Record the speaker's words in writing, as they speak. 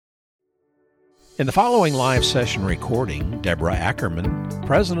In the following live session recording, Deborah Ackerman,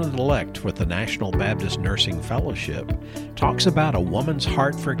 President-elect with the National Baptist Nursing Fellowship, talks about a woman's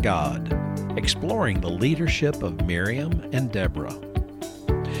heart for God, exploring the leadership of Miriam and Deborah.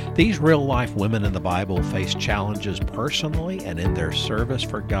 These real-life women in the Bible face challenges personally and in their service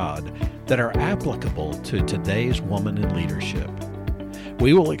for God that are applicable to today's woman in leadership.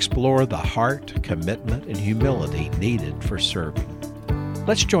 We will explore the heart, commitment, and humility needed for serving.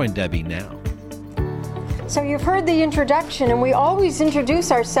 Let's join Debbie now. So you've heard the introduction, and we always introduce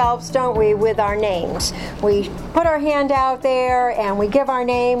ourselves, don't we, with our names. We put our hand out there and we give our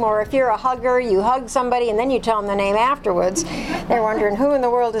name, or if you're a hugger, you hug somebody and then you tell them the name afterwards. They're wondering, who in the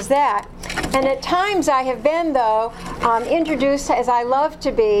world is that? And at times I have been, though, introduced, as I love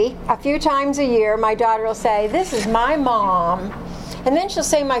to be, a few times a year. My daughter will say, "This is my mom." And then she'll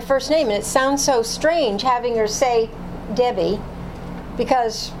say my first name, and it sounds so strange having her say Debbie,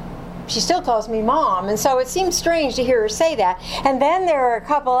 because she still calls me Mom, and so it seems strange to hear her say that. And then there are a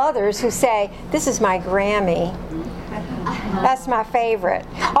couple others who say, "This is my Grammy." That's my favorite.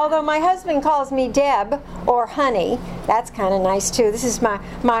 Although my husband calls me Deb or Honey. That's kind of nice too. This is my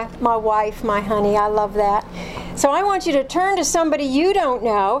wife, my honey. I love that. So I want you to turn to somebody you don't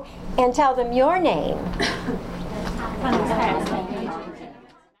know and tell them your name.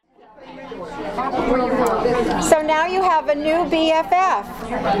 So now you have a new BFF,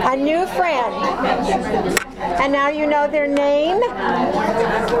 a new friend, and now you know their name,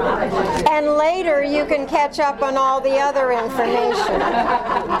 and later you can catch up on all the other information.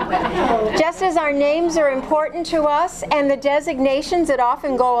 Just as our names are important to us and the designations that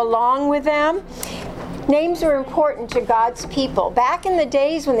often go along with them, names are important to God's people. Back in the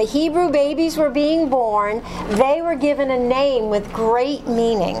days when the Hebrew babies were being born, they were given a name with great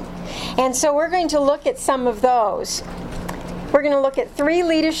meaning. And so we're going to look at some of those. We're going to look at 3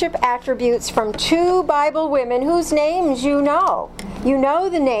 leadership attributes from 2 Bible women whose names you know. You know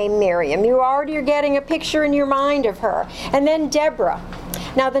the name Miriam. You already are getting a picture in your mind of her. And then Deborah.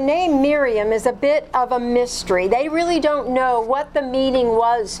 Now the name Miriam is a bit of a mystery. They really don't know what the meaning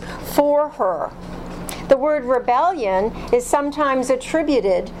was for her. The word rebellion is sometimes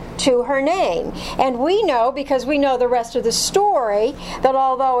attributed to her name. And we know, because we know the rest of the story, that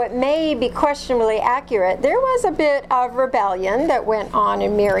although it may be questionably accurate, there was a bit of rebellion that went on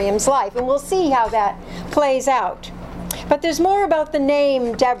in Miriam's life. And we'll see how that plays out. But there's more about the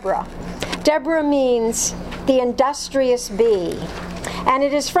name Deborah. Deborah means the industrious bee. And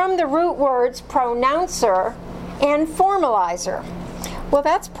it is from the root words pronouncer and formalizer. Well,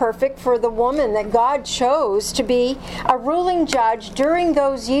 that's perfect for the woman that God chose to be a ruling judge during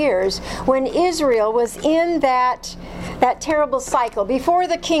those years when Israel was in that terrible cycle before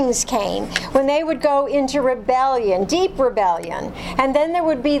the kings came, when they would go into rebellion, deep rebellion, and then there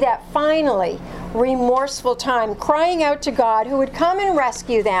would be that finally remorseful time crying out to God, who would come and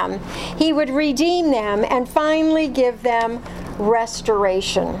rescue them. He would redeem them and finally give them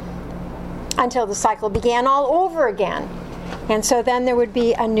restoration until the cycle began all over again. And so then there would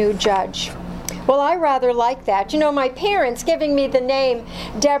be a new judge. Well, I rather like that. You know, my parents giving me the name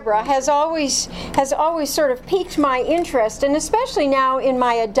Deborah has always sort of piqued my interest, and especially now in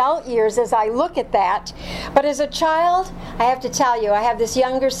my adult years as I look at that. But as a child, I have to tell you, I have this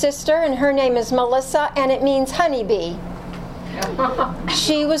younger sister, and her name is Melissa, and it means honeybee.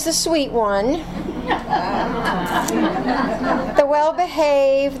 She was the sweet one, the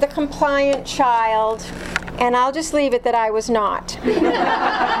well-behaved, the compliant child. And I'll just leave it that I was not. And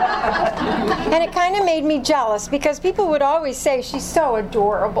it kind of made me jealous, because people would always say, "She's so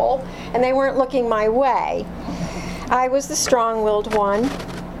adorable," and they weren't looking my way. I was the strong-willed one.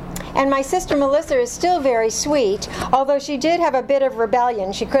 And my sister Melissa is still very sweet, although she did have a bit of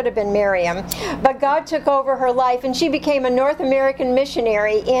rebellion. She could have been Miriam. But God took over her life, and she became a North American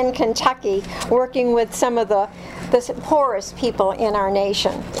missionary in Kentucky, working with some of the poorest people in our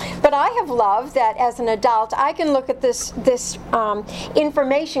nation. But I have loved that as an adult, I can look at this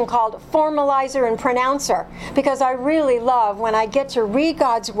information called formalizer and pronouncer, because I really love when I get to read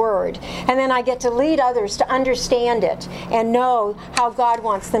God's Word, and then I get to lead others to understand it and know how God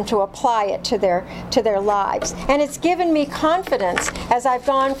wants them to apply it to their lives. And it's given me confidence as I've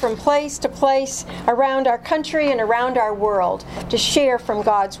gone from place to place around our country and around our world to share from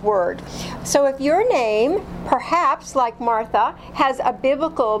God's Word. So if your name, perhaps like Martha, has a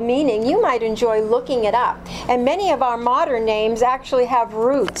biblical meaning, you might enjoy looking it up. And many of our modern names actually have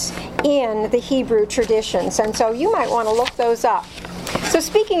roots in the Hebrew traditions, and so you might want to look those up. So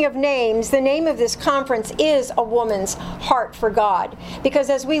speaking of names, the name of this conference is A Woman's Heart for God. Because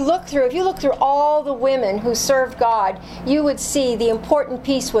as we look through, if you look through all the women who served God, you would see the important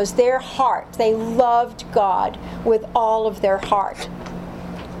piece was their heart. They loved God with all of their heart.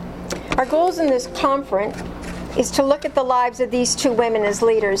 Our goals in this conference is to look at the lives of these two women as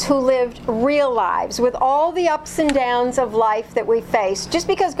leaders who lived real lives with all the ups and downs of life that we face. Just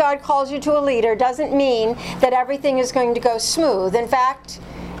because God calls you to a leader doesn't mean that everything is going to go smooth. In fact,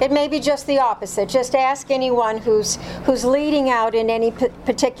 it may be just the opposite. Just ask anyone who's leading out in any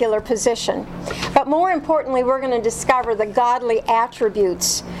particular position. But more importantly, we're going to discover the godly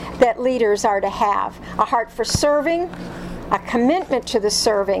attributes that leaders are to have. A heart for serving, a commitment to the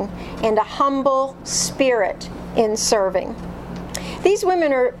serving, and a humble spirit in serving. These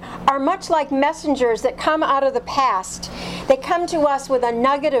women are much like messengers that come out of the past. They come to us with a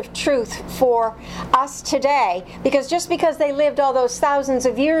nugget of truth for us today, because just because they lived all those thousands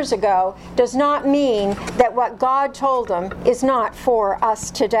of years ago does not mean that what God told them is not for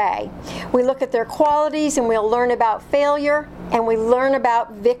us today. We look at their qualities and we'll learn about failure and we learn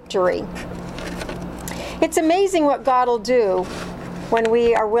about victory. It's amazing what God will do when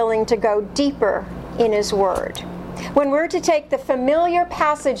we are willing to go deeper in His Word. When we're to take the familiar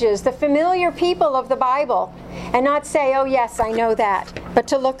passages, the familiar people of the Bible, and not say, oh yes, I know that, but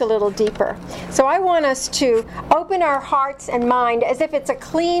to look a little deeper. So I want us to open our hearts and mind as if it's a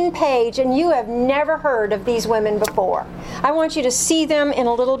clean page and you have never heard of these women before. I want you to see them in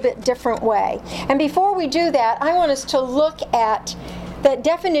a little bit different way. And before we do that, I want us to look at the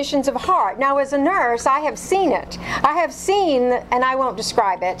definitions of heart. Now, as a nurse, I have seen it. I have seen, and I won't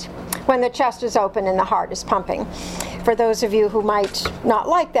describe it, when the chest is open and the heart is pumping, for those of you who might not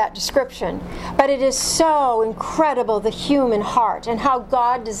like that description. But it is so incredible, the human heart, and how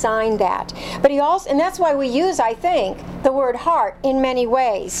God designed that. But He also, and that's why we use, I think, the word heart in many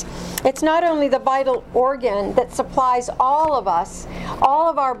ways. It's not only the vital organ that supplies all of us, all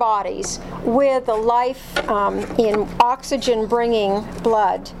of our bodies, with the life in oxygen-bringing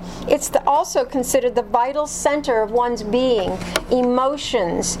blood. It's also considered the vital center of one's being,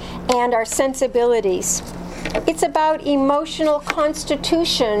 emotions, and our sensibilities. It's about emotional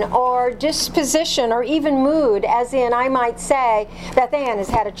constitution or disposition or even mood, as in, I might say, Beth Ann has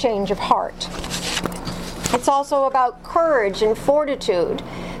had a change of heart. It's also about courage and fortitude.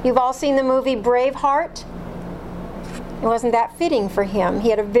 You've all seen the movie Braveheart. It wasn't that fitting for him.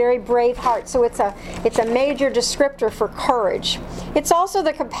 He had a very brave heart, so it's a major descriptor for courage. It's also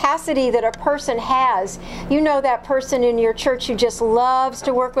the capacity that a person has. You know that person in your church who just loves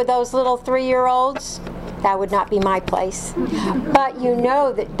to work with those little 3-year-olds? That would not be my place. But you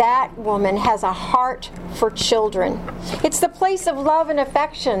know that that woman has a heart for children. It's the place of love and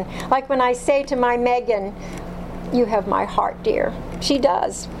affection. Like when I say to my Megan, you have my heart, dear. She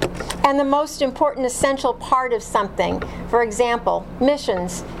does. And the most important essential part of something, for example,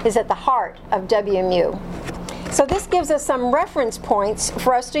 missions, is at the heart of WMU. So this gives us some reference points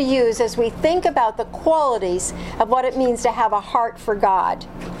for us to use as we think about the qualities of what it means to have a heart for God.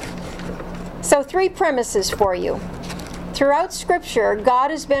 So 3 premises for you. Throughout Scripture, God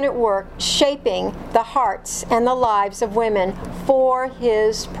has been at work shaping the hearts and the lives of women for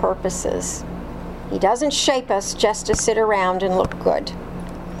His purposes. He doesn't shape us just to sit around and look good.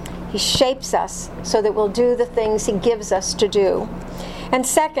 He shapes us so that we'll do the things He gives us to do. And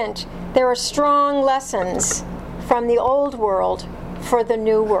second, there are strong lessons from the old world for the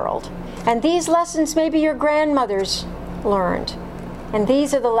new world. And these lessons maybe your grandmothers learned. And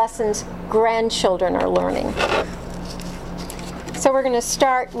these are the lessons grandchildren are learning. So we're going to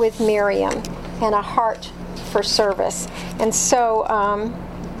start with Miriam and a heart for service. And so, I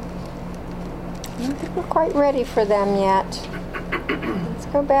don't think we're quite ready for them yet. Let's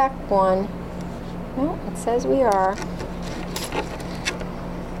go back one. No, it says we are.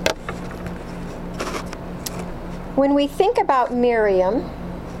 When we think about Miriam,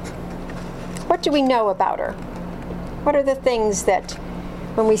 what do we know about her? What are the things that,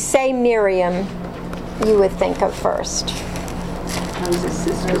 when we say Miriam, you would think of first? Moses'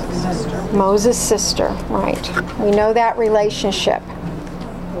 sister. Moses' sister, right. We know that relationship.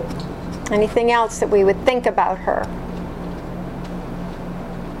 Anything else that we would think about her?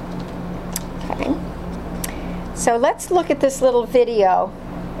 Okay. So let's look at this little video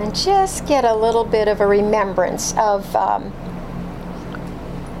and just get a little bit of a remembrance of her.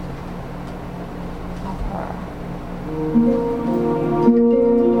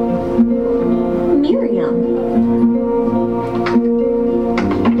 Miriam.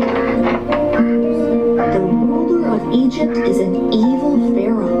 The ruler of Egypt is an evil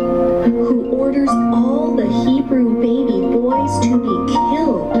pharaoh who orders all the Hebrew baby boys to to be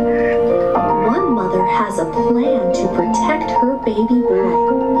killed. One mother has a plan to protect her baby boy.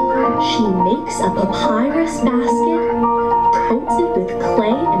 She makes a papyrus basket, coats it with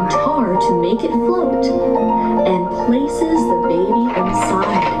clay and tar to make it float, and places the baby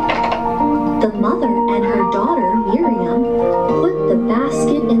inside. The mother and her daughter, Miriam, put the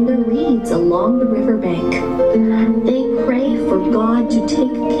basket in the reeds along the riverbank. They pray for God to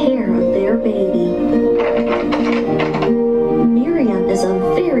take care of their baby. Miriam is a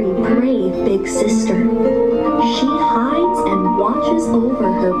very brave big sister. She hides and watches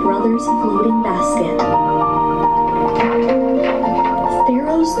over her brother's floating basket.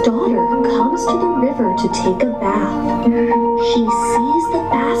 Pharaoh's daughter comes to the river to take a bath. She sees the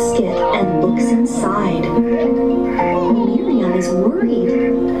basket and looks inside. Miriam is worried.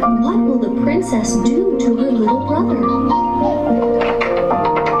 What will the princess do to her little brother?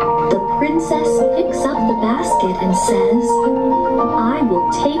 The princess picks up the basket and says, "I will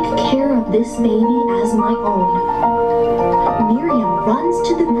take care of this baby as my own." Miriam runs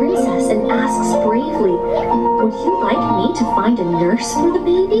to the princess and asks bravely, "Would you like me to find a nurse for the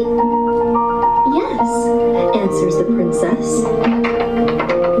baby?" "Yes," answers the princess.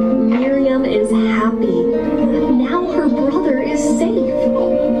 Miriam is happy. Now her brother is safe.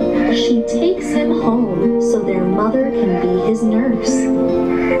 She takes him home so their mother can be his nurse.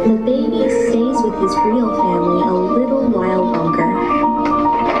 The baby stays with his real family a little while longer.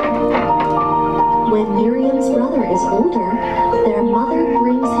 When Miriam's brother is older, their mother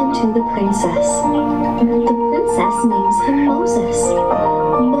brings him to the princess. The princess names him Moses.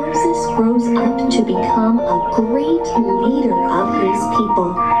 Moses grows up to become a great leader of his people.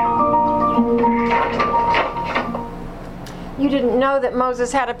 You didn't know that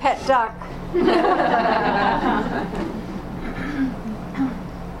Moses had a pet duck.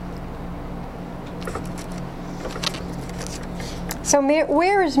 So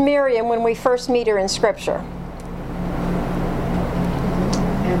where is Miriam when we first meet her in Scripture?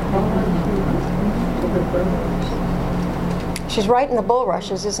 She's right in the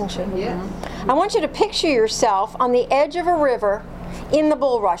bulrushes, isn't she? Yes. I want you to picture yourself on the edge of a river in the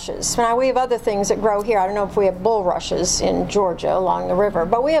bulrushes. Now, we have other things that grow here. I don't know if we have bulrushes in Georgia along the river,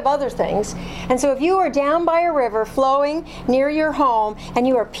 but we have other things. And so if you are down by a river flowing near your home and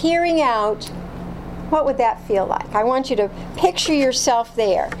you are peering out, what would that feel like? I want you to picture yourself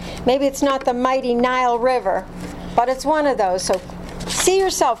there. Maybe it's not the mighty Nile River, but it's one of those. So see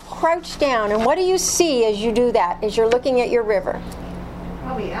yourself crouched down, and what do you see as you do that, as you're looking at your river?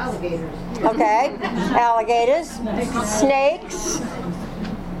 Probably alligators. Okay, alligators, snakes,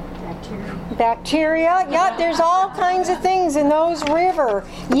 bacteria. Yep, there's all kinds of things in those rivers.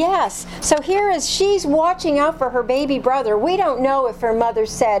 Yes. So here is she's watching out for her baby brother. We don't know if her mother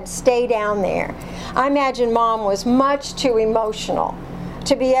said, "Stay down there." I imagine Mom was much too emotional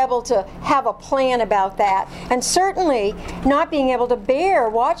to be able to have a plan about that, and certainly not being able to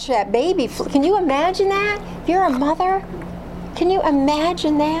watch that baby. Can you imagine that? If you're a mother, can you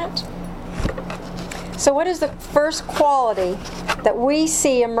imagine that? So what is the first quality that we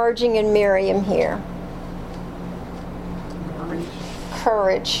see emerging in Miriam here?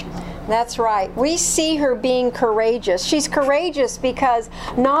 Courage. That's right. We see her being courageous. She's courageous because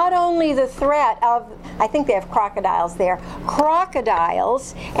not only the threat of, I think they have crocodiles there,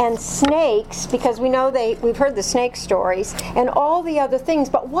 crocodiles and snakes, because we know we've heard the snake stories, and all the other things,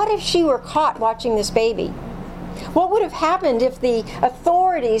 but what if she were caught watching this baby? What would have happened if the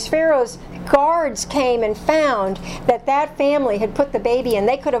authorities, Pharaoh's guards, came and found that family had put the baby in?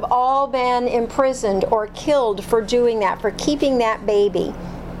 They could have all been imprisoned or killed for doing that, for keeping that baby.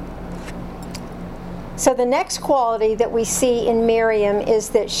 So the next quality that we see in Miriam is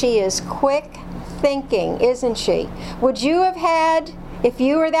that she is quick thinking, isn't she? Would you have had, if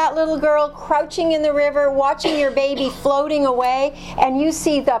you were that little girl crouching in the river, watching your baby floating away, and you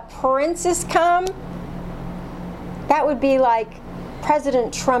see the princess come? That would be like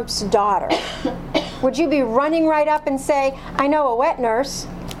President Trump's daughter. Would you be running right up and say, "I know a wet nurse"?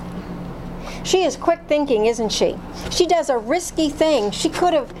 She is quick thinking, isn't she? She does a risky thing. She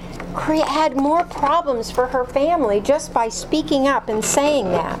could have had more problems for her family just by speaking up and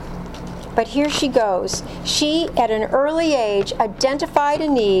saying that. But here she goes. She, at an early age, identified a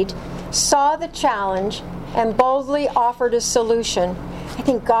need, saw the challenge, and boldly offered a solution. I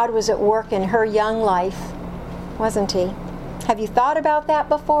think God was at work in her young life, wasn't He? Have you thought about that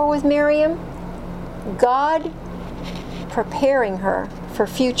before with Miriam? God preparing her for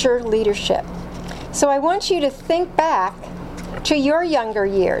future leadership. So I want you to think back to your younger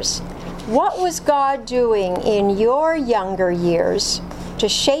years. What was God doing in your younger years to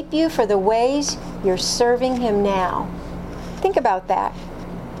shape you for the ways you're serving Him now? Think about that.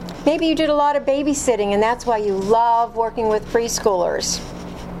 Maybe you did a lot of babysitting and that's why you love working with preschoolers.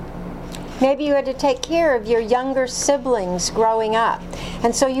 Maybe you had to take care of your younger siblings growing up.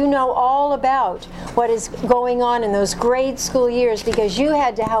 And so you know all about what is going on in those grade school years because you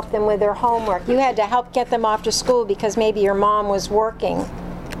had to help them with their homework. You had to help get them off to school because maybe your mom was working.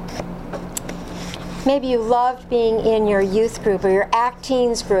 Maybe you loved being in your youth group or your ACT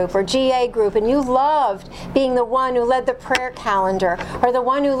Teens group or GA group, and you loved being the one who led the prayer calendar or the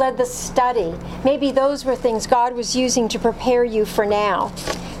one who led the study. Maybe those were things God was using to prepare you for now.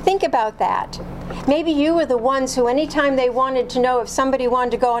 Think about that. Maybe you were the ones who, anytime they wanted to know if somebody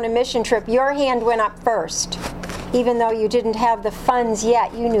wanted to go on a mission trip, your hand went up first. Even though you didn't have the funds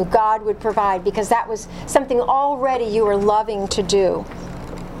yet, you knew God would provide because that was something already you were loving to do.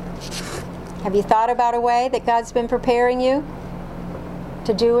 Have you thought about a way that God's been preparing you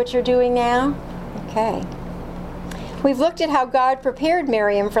to do what you're doing now? Okay. We've looked at how God prepared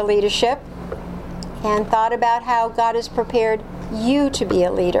Miriam for leadership and thought about how God has prepared you to be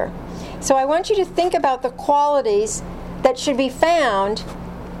a leader. So I want you to think about the qualities that should be found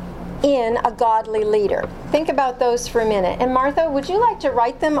in a godly leader. Think about those for a minute. And Martha, would you like to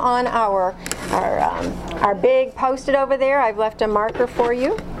write them on our big post-it over there? I've left a marker for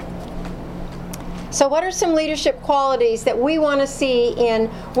you. So what are some leadership qualities that we want to see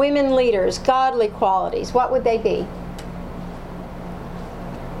in women leaders, godly qualities? What would they be?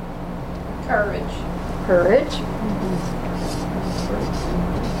 Courage. Courage.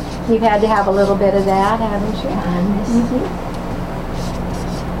 You've had to have a little bit of that, haven't you?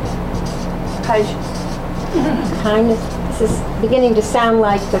 Patience. Kindness. This is beginning to sound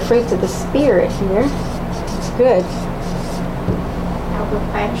like the fruits of the Spirit here. It's good. Have a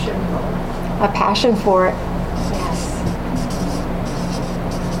passion for it. A passion for it. Yes.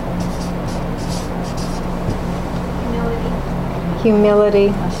 Humility.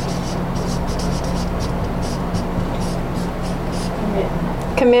 Humility.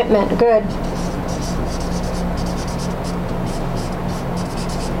 Commitment. Good.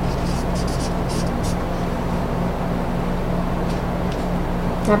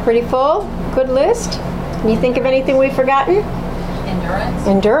 Not pretty full? Good list? Can you think of anything we've forgotten? Endurance.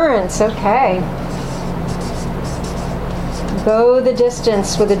 Endurance, okay. Go the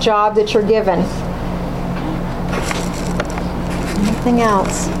distance with a job that you're given. Anything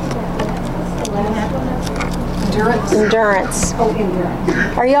else? Endurance. Endurance. Oh,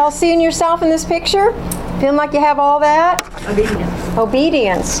 endurance. Are you all seeing yourself in this picture? Feeling like you have all that? Obedience.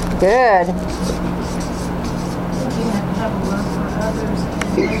 Obedience. Good. You have to have a love for others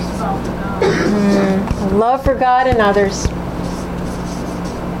and most of all for God. Love for God and others.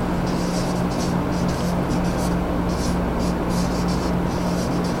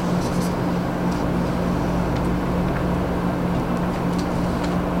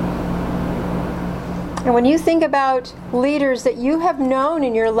 And when you think about leaders that you have known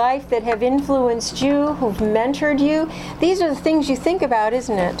in your life that have influenced you, who've mentored you, these are the things you think about,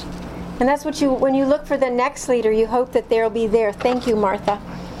 isn't it? And that's what when you look for the next leader, you hope that they'll be there. Thank you, Martha.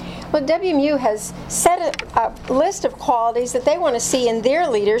 Well, WMU has set a list of qualities that they want to see in their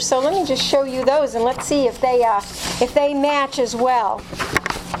leaders, so let me just show you those and let's see if they match as well.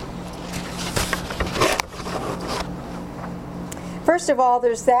 First of all,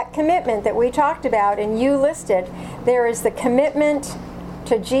 there's that commitment that we talked about and you listed. There is the commitment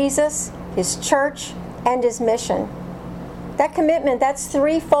to Jesus, His church, and His mission. That commitment, that's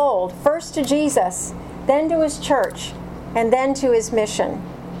threefold. First to Jesus, then to His church, and then to His mission.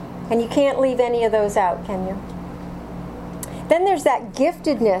 And you can't leave any of those out, can you? Then there's that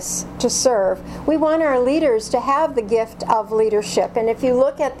giftedness to serve. We want our leaders to have the gift of leadership. And if you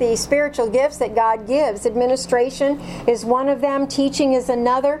look at the spiritual gifts that God gives, administration is one of them, teaching is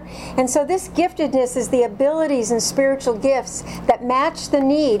another. And so this giftedness is the abilities and spiritual gifts that match the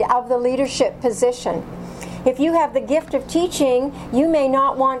need of the leadership position. If you have the gift of teaching, you may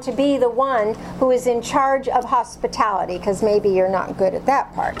not want to be the one who is in charge of hospitality, because maybe you're not good at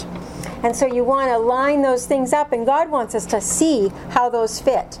that part. And so you want to line those things up, and God wants us to see how those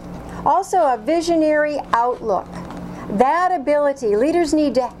fit. Also, a visionary outlook. That ability, leaders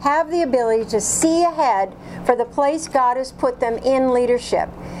need to have the ability to see ahead for the place God has put them in leadership.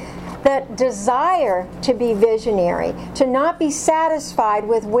 That desire to be visionary, to not be satisfied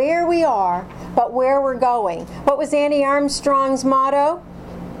with where we are, but where we're going. What was Annie Armstrong's motto?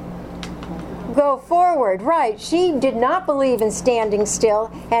 Go forward, right. She did not believe in standing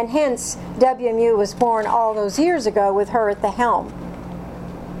still, and hence WMU was born all those years ago with her at the helm.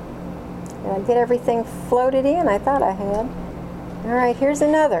 Did I get everything floated in? I thought I had. All right, here's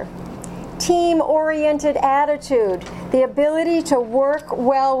another. team-oriented attitude, the ability to work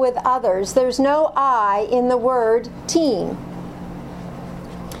well with others. There's no I in the word team.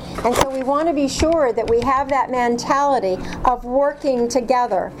 And so we want to be sure that we have that mentality of working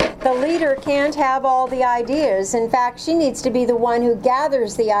together. The leader can't have all the ideas. In fact, she needs to be the one who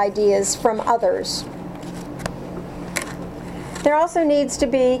gathers the ideas from others. There also needs to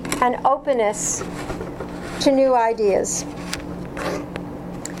be an openness to new ideas.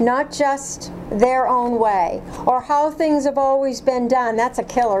 Not just their own way, or how things have always been done. That's a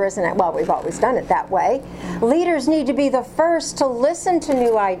killer, isn't it? Well, we've always done it that way. Leaders need to be the first to listen to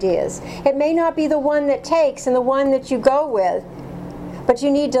new ideas. It may not be the one that takes and the one that you go with, but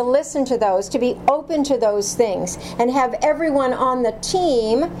you need to listen to those, to be open to those things, and have everyone on the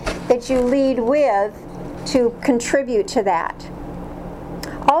team that you lead with to contribute to that.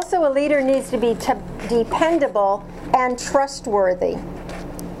 Also, a leader needs to be dependable and trustworthy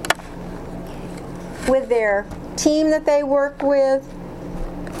with their team that they work with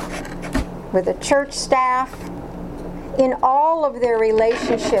the church staff. In all of their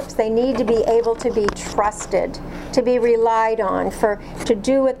relationships, they need to be able to be trusted, to be relied on, to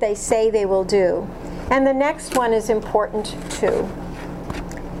do what they say they will do. And the next one is important too.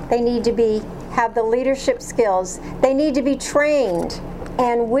 They need to have the leadership skills. They need to be trained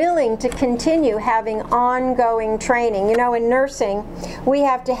and willing to continue having ongoing training. You know, in nursing, we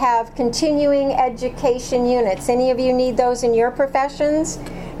have to have continuing education units. Any of you need those in your professions?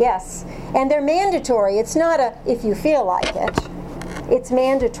 Yes. And they're mandatory. It's not a if you feel like it. It's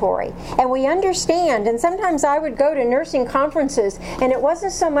mandatory. And we understand, and sometimes I would go to nursing conferences, and it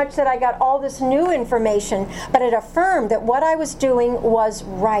wasn't so much that I got all this new information, but it affirmed that what I was doing was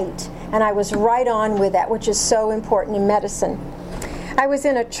right. And I was right on with that, which is so important in medicine. I was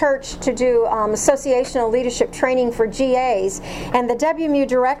in a church to do associational leadership training for GAs, and the WMU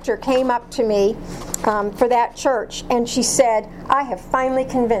director came up to me for that church, and she said, I have finally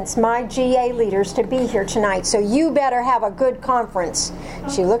convinced my GA leaders to be here tonight, so you better have a good conference.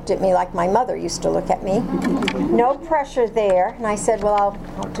 She looked at me like my mother used to look at me. No pressure there. And I said, well,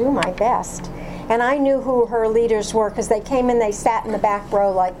 I'll do my best. And I knew who her leaders were because they came and they sat in the back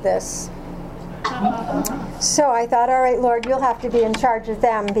row like this. So I thought, all right, Lord, you'll have to be in charge of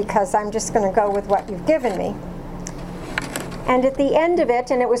them because I'm just going to go with what you've given me. And at the end of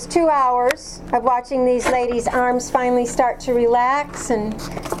it, and it was 2 hours of watching these ladies' arms finally start to relax and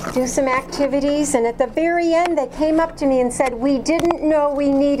do some activities, and at the very end they came up to me and said, we didn't know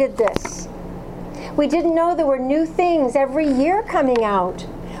we needed this. We didn't know there were new things every year coming out.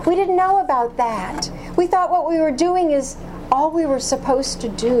 We didn't know about that. We thought what we were doing is all we were supposed to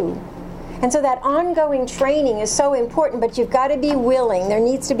do. And so that ongoing training is so important, but you've got to be willing. There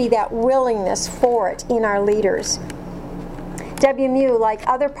needs to be that willingness for it in our leaders. WMU, like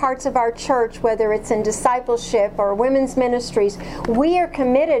other parts of our church, whether it's in discipleship or women's ministries, we are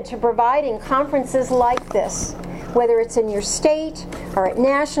committed to providing conferences like this, whether it's in your state or at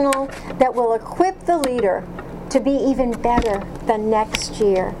national, that will equip the leader to be even better the next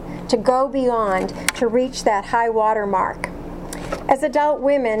year, to go beyond, to reach that high water mark. As adult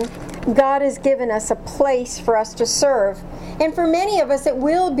women, God has given us a place for us to serve. And for many of us, it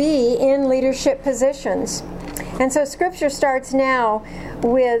will be in leadership positions. And so Scripture starts now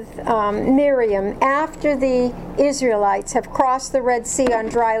with Miriam after the Israelites have crossed the Red Sea on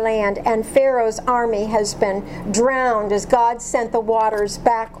dry land and Pharaoh's army has been drowned as God sent the waters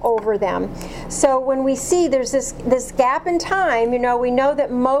back over them. So when we see there's this gap in time, you know, we know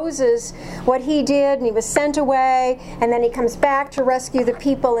that Moses, what he did, and he was sent away, and then he comes back to rescue the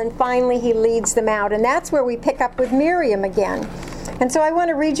people, and finally he leads them out. And that's where we pick up with Miriam again. And so I want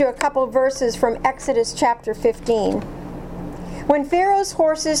to read you a couple verses from Exodus chapter 15. When Pharaoh's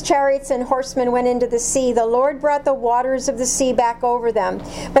horses, chariots, and horsemen went into the sea, the Lord brought the waters of the sea back over them.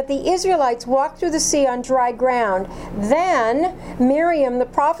 But the Israelites walked through the sea on dry ground. Then Miriam, the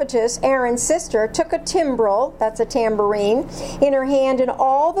prophetess, Aaron's sister, took a timbrel, that's a tambourine, in her hand, and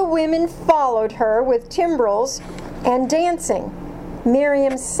all the women followed her with timbrels and dancing.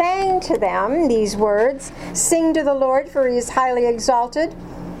 Miriam sang to them these words, "Sing to the Lord, for he is highly exalted.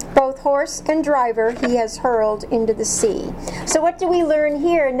 Both horse and driver he has hurled into the sea." So what do we learn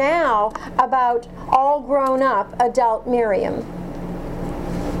here now about all grown up adult Miriam?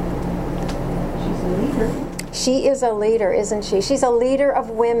 She's a leader. She is a leader, isn't she? She's a leader of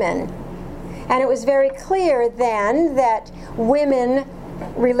women. And it was very clear then that women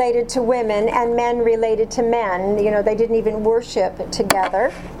related to women and men related to men. You know, they didn't even worship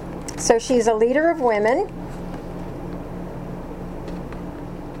together. So she's a leader of women.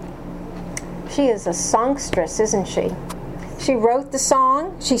 She is a songstress, isn't she? She wrote the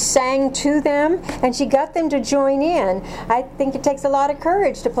song, she sang to them, and she got them to join in. I think it takes a lot of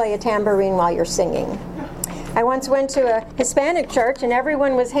courage to play a tambourine while you're singing. I once went to a Hispanic church and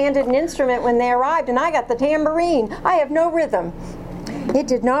everyone was handed an instrument when they arrived, and I got the tambourine. I have no rhythm. It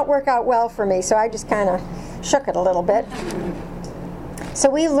did not work out well for me, so I just kind of shook it a little bit.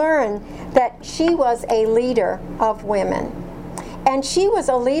 So we learn that she was a leader of women. And she was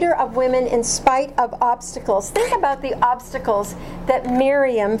a leader of women in spite of obstacles. Think about the obstacles that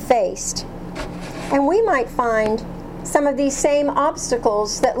Miriam faced. And we might find some of these same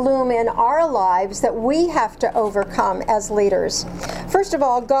obstacles that loom in our lives that we have to overcome as leaders. First of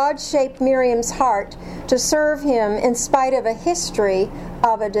all, God shaped Miriam's heart to serve him in spite of a history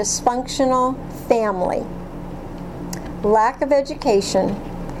of a dysfunctional family, lack of education,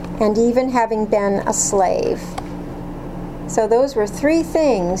 and even having been a slave. So those were three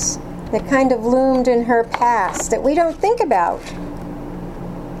things that kind of loomed in her past that we don't think about.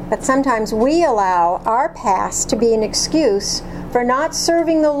 But sometimes we allow our past to be an excuse for not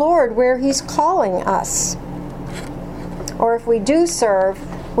serving the Lord where he's calling us. Or if we do serve,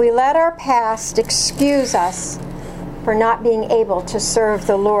 we let our past excuse us for not being able to serve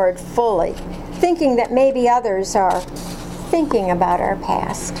the Lord fully, thinking that maybe others are thinking about our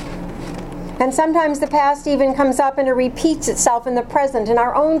past. And sometimes the past even comes up and it repeats itself in the present, and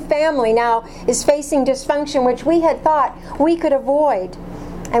our own family now is facing dysfunction which we had thought we could avoid.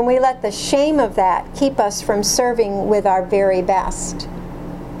 And we let the shame of that keep us from serving with our very best.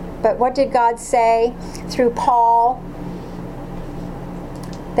 But what did God say through Paul?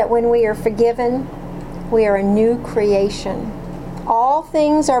 That when we are forgiven, we are a new creation. All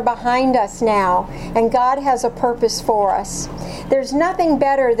things are behind us now, and God has a purpose for us. There's nothing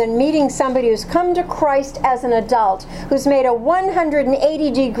better than meeting somebody who's come to Christ as an adult, who's made a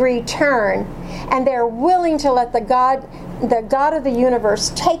 180-degree turn, and they're willing to let the God of the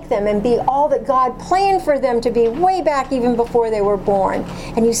universe take them and be all that God planned for them to be way back even before they were born.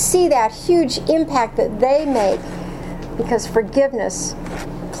 And you see that huge impact that they make because forgiveness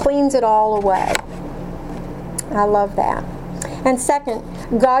cleans it all away. I love that. And second,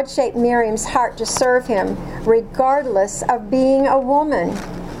 God shaped Miriam's heart to serve him regardless of being a woman.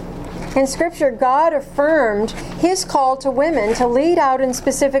 In Scripture, God affirmed his call to women to lead out in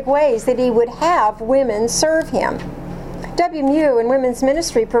specific ways that he would have women serve him. WMU and women's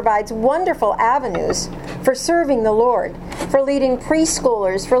ministry provides wonderful avenues for serving the Lord, for leading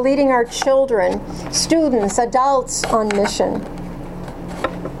preschoolers, for leading our children, students, adults on mission.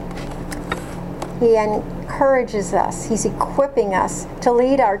 He encourages us, he's equipping us to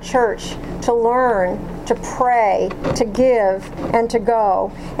lead our church, to learn, to pray, to give, and to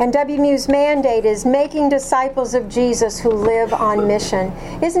go. And WMU's mandate is making disciples of Jesus who live on mission.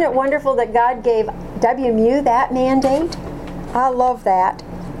 Isn't it wonderful that God gave WMU that mandate? I love that.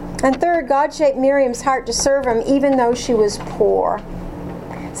 And third, God shaped Miriam's heart to serve him even though she was poor.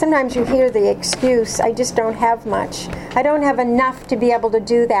 Sometimes you hear the excuse, I just don't have much. I don't have enough to be able to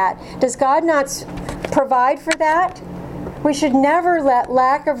do that. Does God not provide for that? We should never let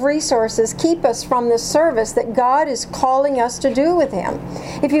lack of resources keep us from the service that God is calling us to do with him.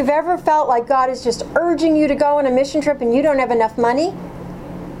 If you've ever felt like God is just urging you to go on a mission trip and you don't have enough money,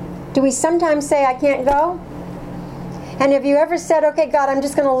 do we sometimes say, I can't go? And have you ever said, okay, God, I'm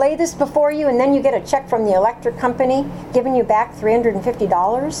just going to lay this before you, and then you get a check from the electric company giving you back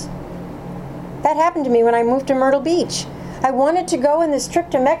 $350? That happened to me when I moved to Myrtle Beach. I wanted to go on this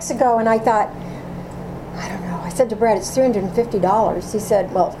trip to Mexico, and I thought, I don't know. I said to Brad, it's $350. He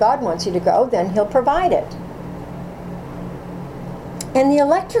said, well, if God wants you to go, then he'll provide it. And the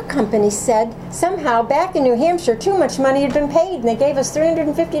electric company said, somehow, back in New Hampshire, too much money had been paid, and they gave us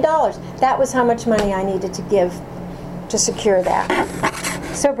 $350. That was how much money I needed to give to secure that.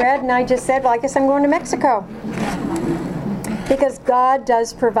 So Brad and I just said, well, I guess I'm going to Mexico. Because God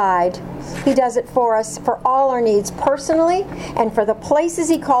does provide. He does it for us for all our needs personally and for the places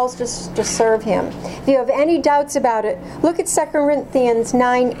he calls us to serve him. If you have any doubts about it, look at 2 Corinthians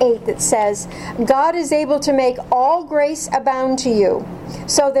 9:8 that says, God is able to make all grace abound to you,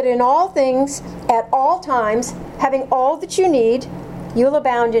 so that in all things, at all times, having all that you need, you'll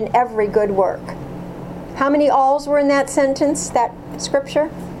abound in every good work. How many alls were in that sentence, that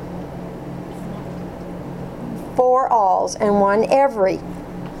scripture? 4 alls and 1 every.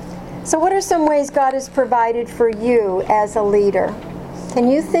 So what are some ways God has provided for you as a leader?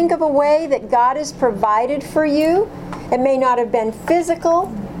 Can you think of a way that God has provided for you? It may not have been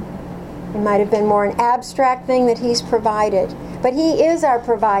physical. It might have been more an abstract thing that he's provided. But he is our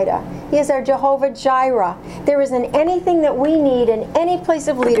provider. He is our Jehovah Jireh. There isn't anything that we need in any place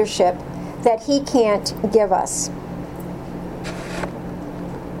of leadership that he can't give us.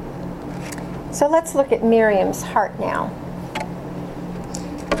 So let's look at Miriam's heart now.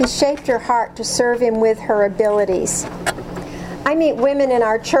 He shaped her heart to serve him with her abilities. I meet women in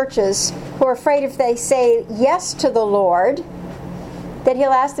our churches who are afraid if they say yes to the Lord, that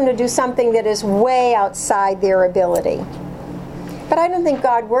He'll ask them to do something that is way outside their ability. But I don't think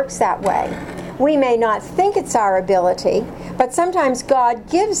God works that way. We may not think it's our ability, but sometimes God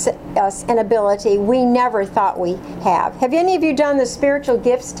gives us an ability we never thought we have. Have any of you done the spiritual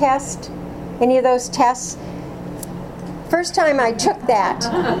gifts test? Any of those tests? First time I took that.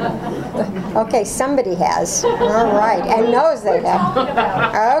 Okay, somebody has. All right, and knows they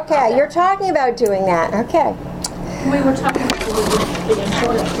have. Okay, you're talking about doing that. Okay. We were talking about it would be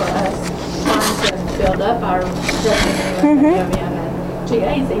important for us trying to build up our resume and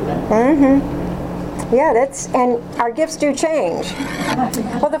GAs even. Yeah, and our gifts do change.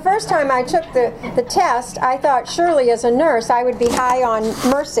 Well, the first time I took the test, I thought surely as a nurse I would be high on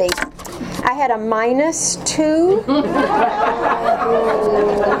mercy. I had a -2.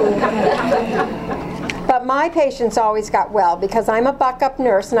 But my patients always got well because I'm a buck-up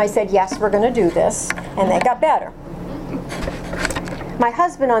nurse, and I said, yes, we're going to do this, and they got better. My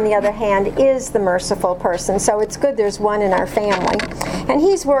husband, on the other hand, is the merciful person, so it's good there's one in our family. And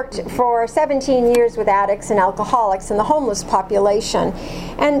he's worked for 17 years with addicts and alcoholics and the homeless population.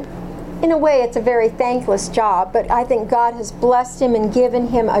 And in a way, it's a very thankless job, but I think God has blessed him and given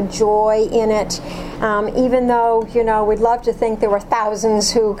him a joy in it. Even though, we'd love to think there were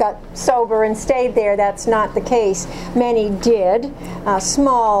thousands who got sober and stayed there, that's not the case. Many did, a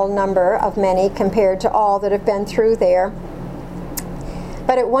small number of many compared to all that have been through there.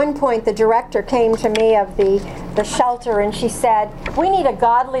 But at one point, the director came to me of the shelter, and she said, we need a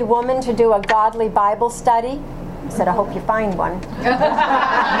godly woman to do a godly Bible study. I said, I hope you find one.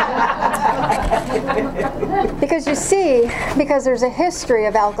 Because you see, because there's a history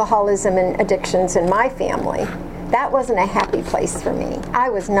of alcoholism and addictions in my family, that wasn't a happy place for me. I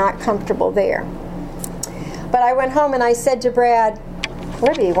was not comfortable there. But I went home and I said to Brad,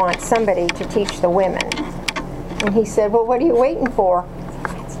 Libby wants somebody to teach the women. And he said, well, what are you waiting for?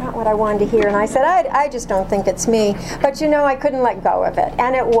 That's not what I wanted to hear. And I said, I just don't think it's me. But I couldn't let go of it.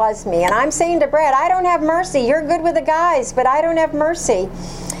 And it was me. And I'm saying to Brad, I don't have mercy. You're good with the guys, but I don't have mercy.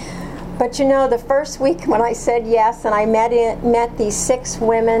 But the first week when I said yes and I met these 6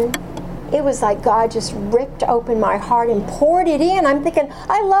 women, it was like God just ripped open my heart and poured it in. I'm thinking,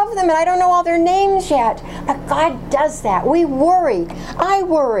 I love them and I don't know all their names yet. But God does that. We worried. I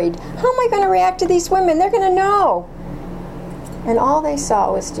worried. How am I going to react to these women? They're going to know. And all they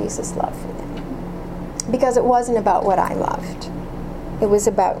saw was Jesus' love for them. Because it wasn't about what I loved. It was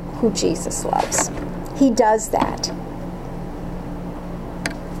about who Jesus loves. He does that.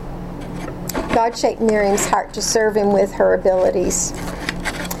 God shaped Miriam's heart to serve him with her abilities.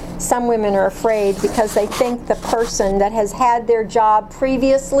 Some women are afraid because they think the person that has had their job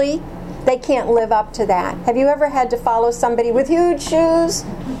previously, they can't live up to that. Have you ever had to follow somebody with huge shoes,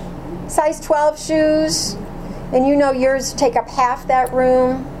 size 12 shoes, and yours take up half that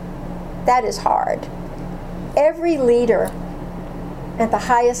room? That is hard. Every leader at the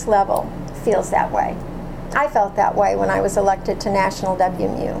highest level feels that way. I felt that way when I was elected to National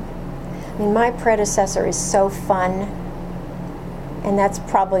WMU. My predecessor is so fun, and that's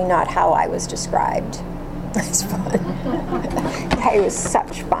probably not how I was described. It's fun. He was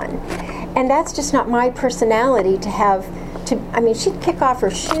such fun. And that's just not my personality to have she'd kick off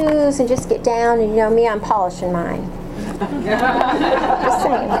her shoes and just get down, and me, I'm polishing mine. Just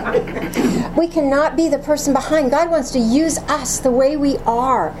saying. We cannot be the person behind. God wants to use us the way we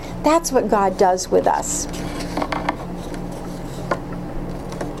are. That's what God does with us.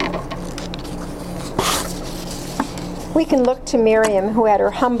 We can look to Miriam, who had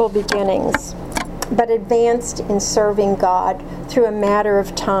her humble beginnings, but advanced in serving God through a matter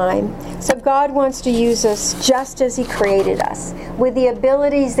of time. So God wants to use us just as He created us, with the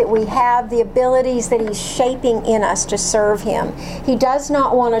abilities that we have, the abilities that He's shaping in us to serve Him. He does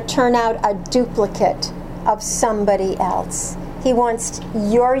not want to turn out a duplicate of somebody else. He wants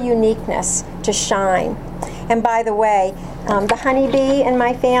your uniqueness to shine. And by the way, the honeybee in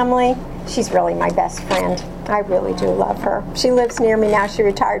my family, she's really my best friend. I really do love her. She lives near me now. She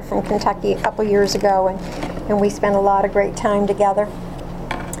retired from Kentucky a couple years ago, and we spent a lot of great time together.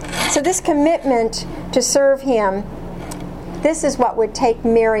 So this commitment to serve Him, this is what would take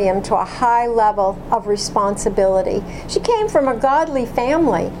Miriam to a high level of responsibility. She came from a godly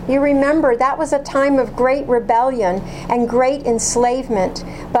family. You remember, that was a time of great rebellion and great enslavement.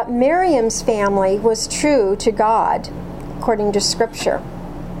 But Miriam's family was true to God, according to Scripture.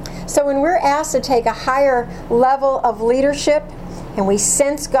 So when we're asked to take a higher level of leadership, and we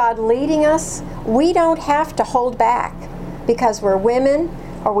sense God leading us, we don't have to hold back because we're women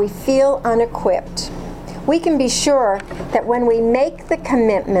or we feel unequipped. We can be sure that when we make the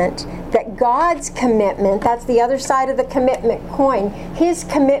commitment, that God's commitment, that's the other side of the commitment coin, His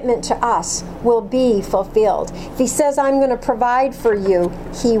commitment to us will be fulfilled. If He says, I'm going to provide for you,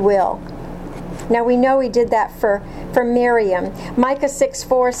 He will. Now we know He did that for Miriam. Micah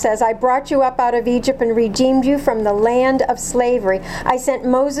 6:4 says, I brought you up out of Egypt and redeemed you from the land of slavery. I sent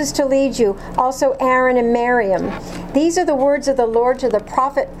Moses to lead you, also Aaron and Miriam. These are the words of the Lord to the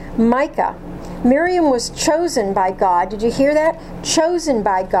prophet Micah. Miriam was chosen by God. Did you hear that? Chosen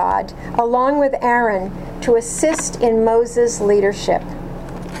by God, along with Aaron, to assist in Moses' leadership.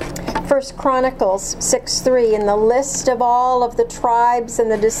 1 Chronicles 6:3, in the list of all of the tribes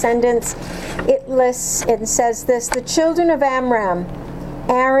and the descendants, it lists and says this, the children of Amram,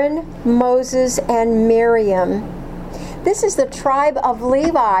 Aaron, Moses, and Miriam. This is the tribe of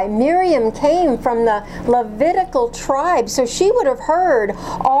Levi. Miriam came from the Levitical tribe, so she would have heard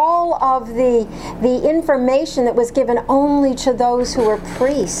all of the information that was given only to those who were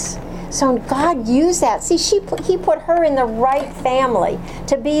priests. So God used that. See, He put her in the right family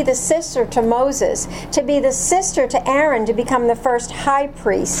to be the sister to Moses, to be the sister to Aaron, to become the first high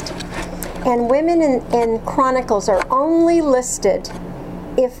priest. And women in Chronicles are only listed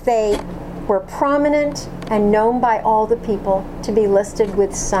if they were prominent and known by all the people to be listed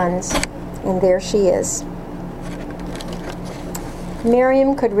with sons. And there she is.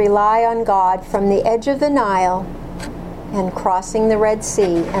 Miriam could rely on God from the edge of the Nile and crossing the Red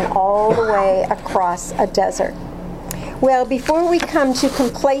Sea and all the way across a desert. Well, before we come too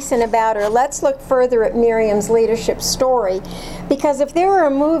complacent about her, let's look further at Miriam's leadership story. Because if there were a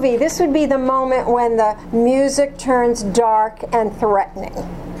movie, this would be the moment when the music turns dark and threatening.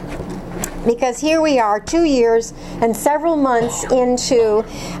 Because here we are 2 years and several months into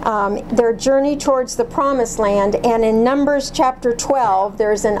their journey towards the promised land, and in Numbers chapter 12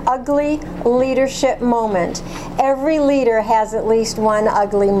 there's an ugly leadership moment. Every leader has at least one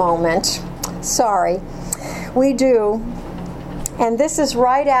ugly moment. Sorry, we do. And this is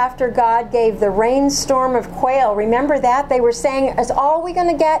right after God gave the rainstorm of quail. Remember that? They were saying, is all we're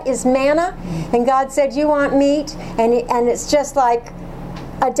going to get is manna? And God said, you want meat? And it's just like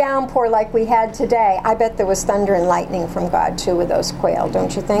a downpour like we had today. I bet there was thunder and lightning from God too with those quail,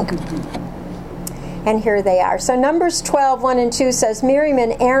 don't you think? And here they are. So Numbers 12:1 and 2 says, Miriam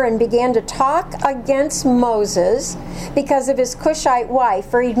and Aaron began to talk against Moses because of his Cushite wife,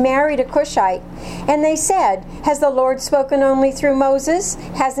 for he'd married a Cushite. And they said, has the Lord spoken only through Moses?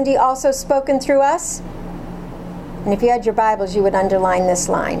 Hasn't He also spoken through us? And if you had your Bibles, you would underline this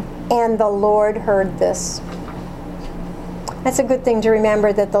line. And the Lord heard this. That's a good thing to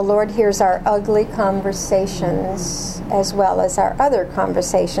remember, that the Lord hears our ugly conversations as well as our other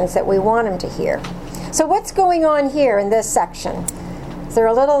conversations that we want Him to hear. So what's going on here in this section? Is there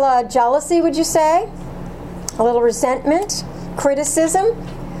a little jealousy, would you say? A little resentment? Criticism?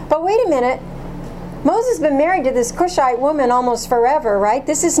 But wait a minute. Moses has been married to this Cushite woman almost forever, right?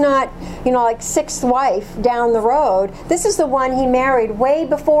 This is not, like sixth wife down the road. This is the one he married way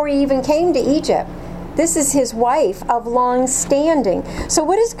before he even came to Egypt. This is his wife of long standing. So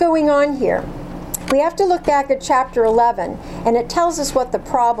what is going on here? We have to look back at chapter 11, and it tells us what the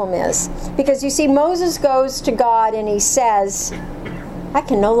problem is. Because you see, Moses goes to God and he says, I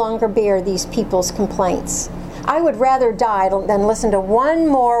can no longer bear these people's complaints. I would rather die than listen to one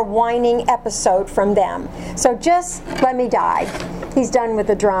more whining episode from them. So just let me die. He's done with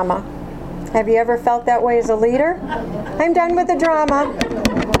the drama. Have you ever felt that way as a leader? I'm done with the drama.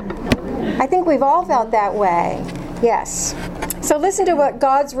 I think we've all felt that way. Yes. So listen to what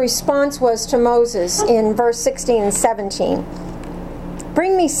God's response was to Moses in verse 16 and 17.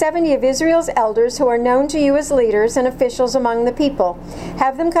 Bring me 70 of Israel's elders who are known to you as leaders and officials among the people.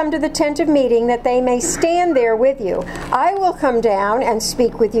 Have them come to the tent of meeting that they may stand there with you. I will come down and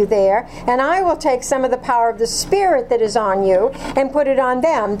speak with you there, and I will take some of the power of the Spirit that is on you and put it on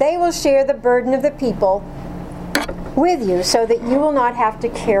them. They will share the burden of the people with you so that you will not have to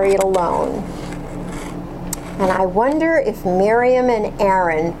carry it alone. And I wonder if Miriam and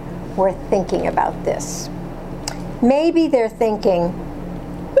Aaron were thinking about this. Maybe they're thinking,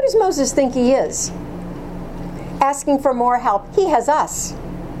 who does Moses think he is? Asking for more help. He has us.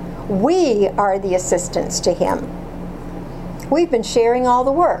 We are the assistants to him. We've been sharing all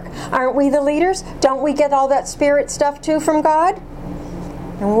the work. Aren't we the leaders? Don't we get all that spirit stuff too from God?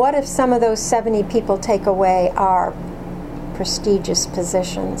 And what if some of those 70 people take away our prestigious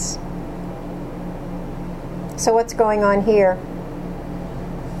positions? So what's going on here?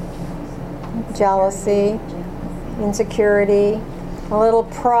 Jealousy, insecurity, A little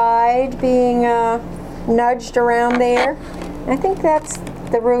pride being nudged around there. I think that's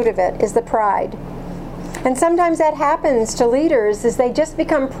the root of it, is the pride. And sometimes that happens to leaders, is they just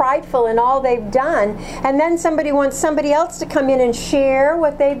become prideful in all they've done, and then somebody wants somebody else to come in and share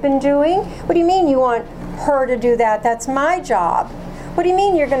what they've been doing. What do you mean you want her to do that? That's my job. What do you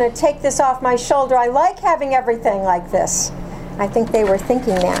mean you're going to take this off my shoulder? I like having everything like this. I think they were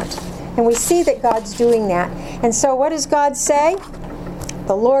thinking that. And we see that God's doing that. And so what does God say?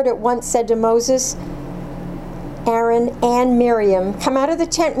 The Lord at once said to Moses, Aaron, and Miriam, come out of the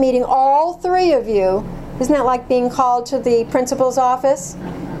tent meeting, all three of you. Isn't that like being called to the principal's office?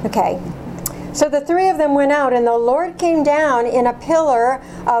 Okay. So the three of them went out, and the Lord came down in a pillar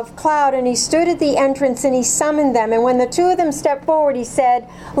of cloud, and he stood at the entrance, and he summoned them. And when the two of them stepped forward, he said,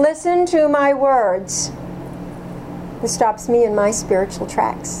 listen to my words. This stops me in my spiritual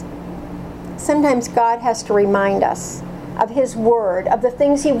tracks. Sometimes God has to remind us of his word, of the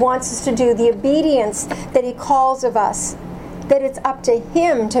things he wants us to do, the obedience that he calls of us, that it's up to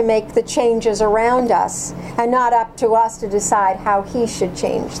him to make the changes around us and not up to us to decide how he should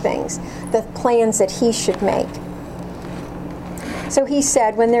change things, the plans that he should make. So he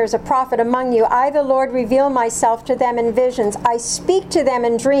said, when there's a prophet among you, I, the Lord, reveal myself to them in visions. I speak to them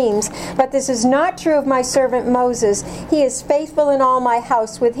in dreams, but this is not true of my servant Moses. He is faithful in all my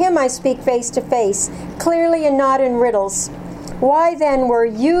house. With him I speak face to face, clearly and not in riddles. Why then were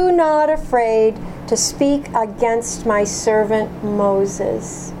you not afraid to speak against my servant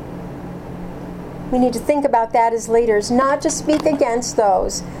Moses? We need to think about that as leaders, not to speak against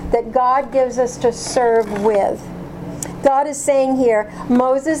those that God gives us to serve with. God is saying here,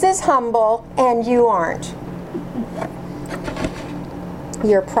 Moses is humble and you aren't.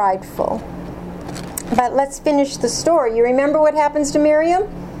 You're prideful. But let's finish the story. You remember what happens to Miriam?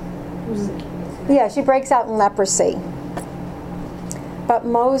 Yeah, she breaks out in leprosy. But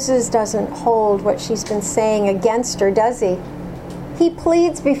Moses doesn't hold what she's been saying against her, does he? He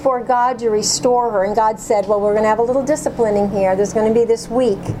pleads before God to restore her, and God said, well, we're going to have a little disciplining here. There's going to be this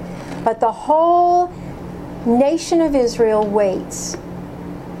week. But the whole nation of Israel waits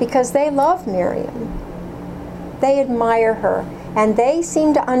because they love Miriam. They admire her, and they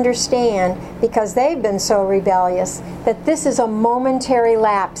seem to understand, because they've been so rebellious, that this is a momentary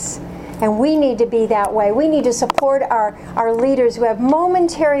lapse. And we need to be that way. We need to support our leaders who have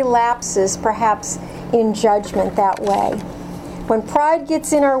momentary lapses, perhaps in judgment that way. When pride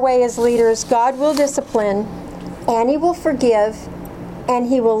gets in our way as leaders, God will discipline, and he will forgive, and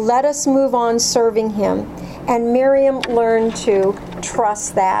he will let us move on serving him. And Miriam learned to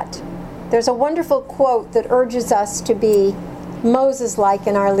trust that. There's a wonderful quote that urges us to be Moses-like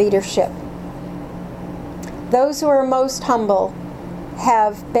in our leadership. Those who are most humble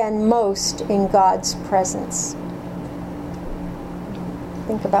have been most in God's presence.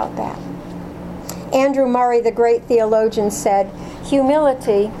 Think about that. Andrew Murray, the great theologian, said,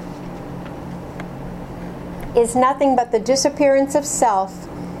 humility is nothing but the disappearance of self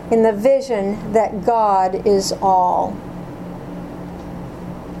in the vision that God is all.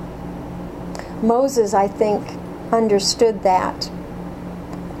 Moses, I think, understood that.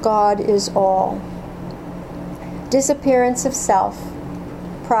 God is all. Disappearance of self.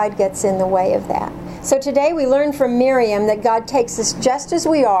 Pride gets in the way of that. So today we learn from Miriam that God takes us just as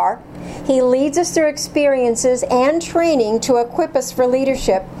we are. He leads us through experiences and training to equip us for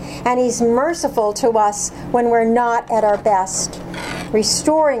leadership, and he's merciful to us when we're not at our best,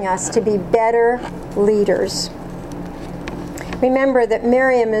 restoring us to be better leaders. Remember that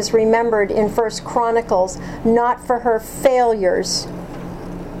Miriam is remembered in 1 Chronicles not for her failures,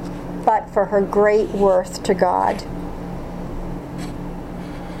 but for her great worth to God.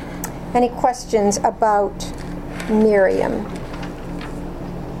 Any questions about Miriam?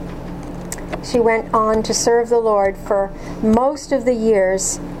 She went on to serve the Lord for most of the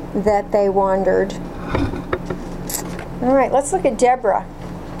years that they wandered. All right, let's look at Deborah.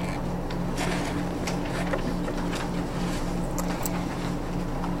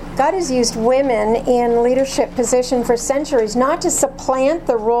 God has used women in leadership position for centuries, not to supplant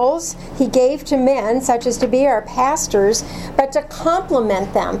the roles he gave to men, such as to be our pastors, but to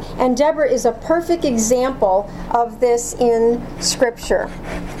complement them. And Deborah is a perfect example of this in Scripture.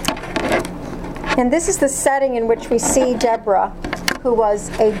 And this is the setting in which we see Deborah, who was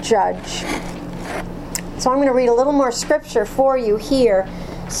a judge. So I'm going to read a little more Scripture for you here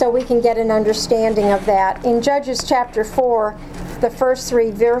so we can get an understanding of that. In Judges chapter 4, The first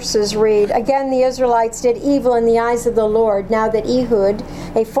 3 verses read, "Again the Israelites did evil in the eyes of the Lord, now that Ehud,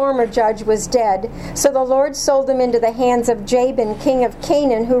 a former judge, was dead. So the Lord sold them into the hands of Jabin, king of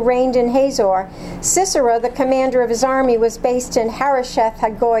Canaan, who reigned in Hazor. Sisera, the commander of his army, was based in Harosheth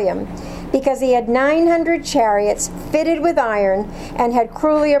Hagoyim, because he had 900 chariots fitted with iron and had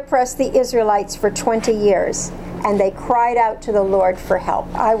cruelly oppressed the Israelites for 20 years. And they cried out to the Lord for help."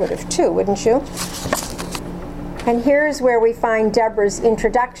 I would have too, wouldn't you? And here's where we find Deborah's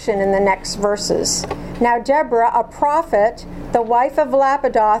introduction in the next verses. "Now Deborah, a prophet, the wife of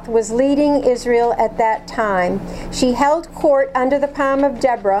Lapidoth, was leading Israel at that time. She held court under the palm of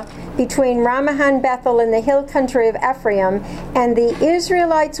Deborah between Ramah and Bethel in the hill country of Ephraim, and the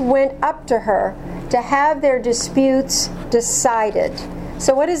Israelites went up to her to have their disputes decided."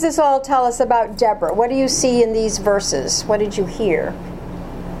 So what does this all tell us about Deborah? What do you see in these verses? What did you hear?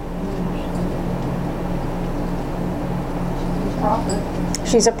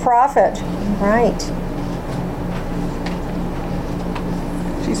 She's a prophet, right.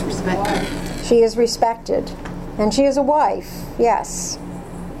 She's respected. She is respected. And she is a wife, yes.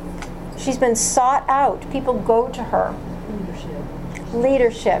 She's been sought out. People go to her.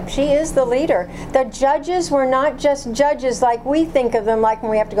 Leadership. She is the leader. The judges were not just judges like we think of them, like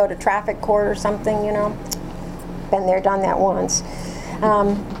when we have to go to traffic court or something, you know. Been there, done that once.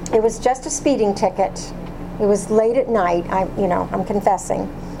 It was just a speeding ticket. It was late at night. I'm confessing.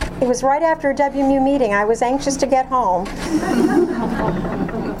 It was right after a WMU meeting. I was anxious to get home.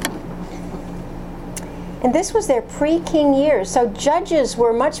 And this was their pre-king years. So judges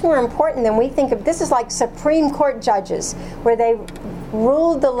were much more important than we think of. This is like Supreme Court judges, where they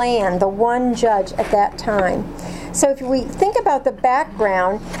ruled the land, the one judge at that time. So if we think about the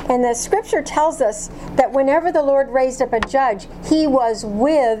background, and the scripture tells us that whenever the Lord raised up a judge, he was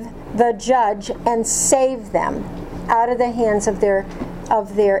with the judge and saved them out of the hands of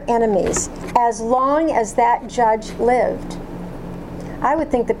their enemies, as long as that judge lived. I would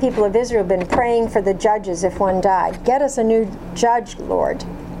think the people of Israel have been praying for the judges if one died. Get us a new judge, Lord.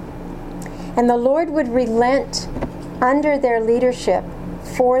 And the Lord would relent under their leadership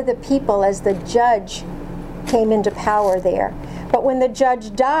for the people as the judge came into power there. But when the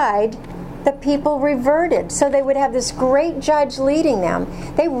judge died, the people reverted. So they would have this great judge leading them.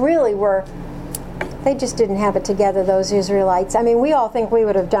 They just didn't have it together, those Israelites. I mean, we all think we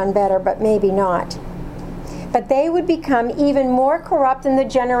would have done better, but maybe not. But they would become even more corrupt than the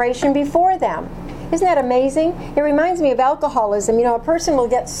generation before them. Isn't that amazing? It reminds me of alcoholism. You know, a person will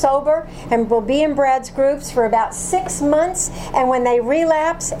get sober and will be in Brad's groups for about 6 months, and when they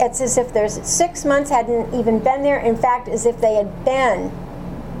relapse, it's as if there's 6 months hadn't even been there. In fact, as if they had been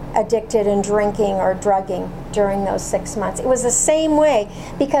addicted and drinking or drugging during those 6 months. It was the same way,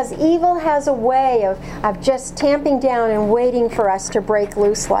 because evil has a way of just tamping down and waiting for us to break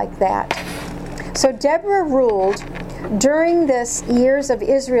loose like that. So Deborah ruled during this years of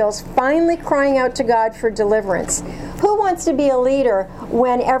Israel's finally crying out to God for deliverance. Who wants to be a leader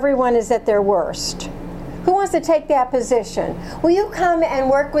when everyone is at their worst? Who wants to take that position? Will you come and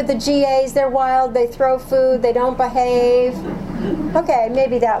work with the GAs? They're wild, they throw food, they don't behave. Okay,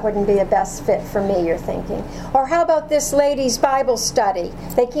 maybe that wouldn't be a best fit for me, you're thinking. Or how about this ladies' Bible study?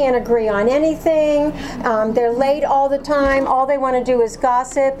 They can't agree on anything. They're late all the time. All they want to do is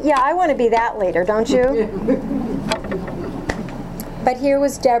gossip. Yeah, I want to be that leader, don't you? But here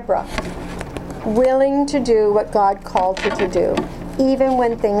was Deborah, willing to do what God called her to do, even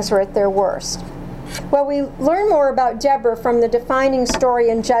when things were at their worst. Well, we learn more about Deborah from the defining story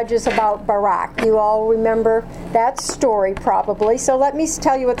in Judges about Barak. You all remember that story probably, so let me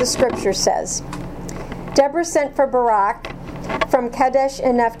tell you what the scripture says. Deborah sent for Barak from Kadesh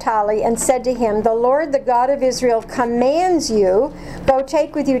in Naphtali and said to him, "The Lord, the God of Israel, commands you, go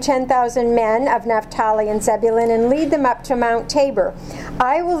take with you 10,000 men of Naphtali and Zebulun and lead them up to Mount Tabor.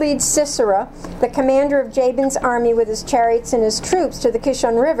 I will lead Sisera, the commander of Jabin's army with his chariots and his troops, to the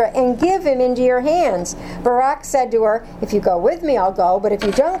Kishon River and give him into your hands." Barak said to her, "If you go with me, I'll go, but if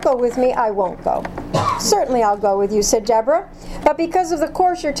you don't go with me, I won't go." "Certainly I'll go with you," said Deborah, "but because of the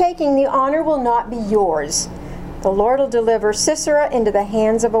course you're taking, the honor will not be yours. The Lord will deliver Sisera into the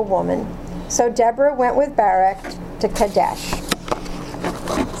hands of a woman." So Deborah went with Barak to Kadesh.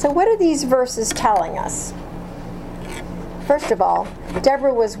 So what are these verses telling us? First of all,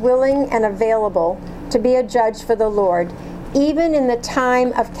 Deborah was willing and available to be a judge for the Lord, even in the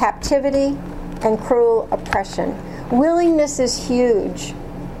time of captivity and cruel oppression. Willingness is huge.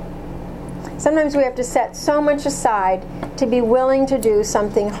 Sometimes we have to set so much aside to be willing to do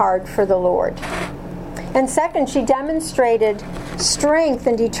something hard for the Lord. And second, she demonstrated strength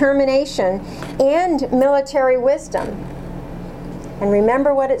and determination and military wisdom. And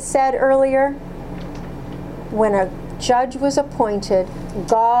remember what it said earlier? When a judge was appointed,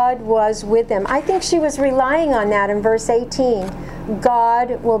 God was with them. I think she was relying on that in verse 18.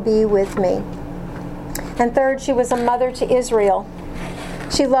 God will be with me. And third, she was a mother to Israel.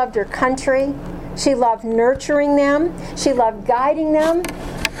 She loved her country. She loved nurturing them. She loved guiding them.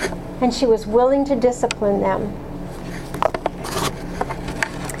 And she was willing to discipline them.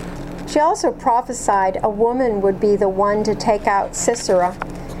 She also prophesied a woman would be the one to take out Sisera.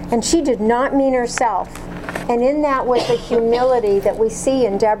 And she did not mean herself. And in that was the humility that we see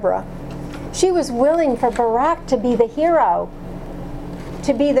in Deborah. She was willing for Barak to be the hero,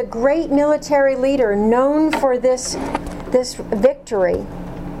 to be the great military leader known for this victory.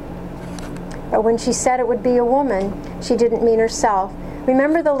 But when she said it would be a woman, she didn't mean herself.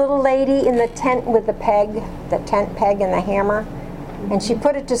 Remember the little lady in the tent with the tent peg and the hammer? And she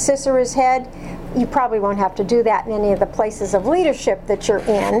put it to Sisera's head. You probably won't have to do that in any of the places of leadership that you're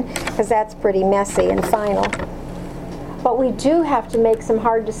in, because that's pretty messy and final. But we do have to make some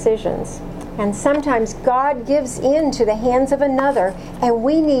hard decisions. And sometimes God gives in to the hands of another, and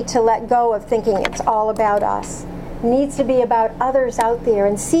we need to let go of thinking it's all about us. It needs to be about others out there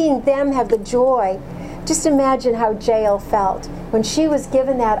and seeing them have the joy. Just imagine how Jael felt when she was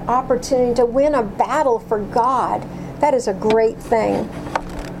given that opportunity to win a battle for God. That is a great thing.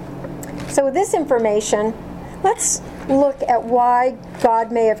 So with this information, let's look at why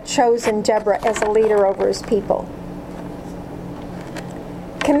God may have chosen Deborah as a leader over his people.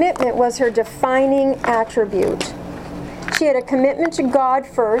 Commitment was her defining attribute. She had a commitment to God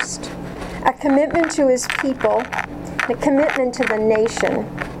first, a commitment to his people, a commitment to the nation.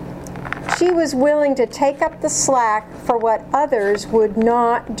 She was willing to take up the slack for what others would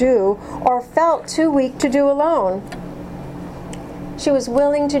not do or felt too weak to do alone. She was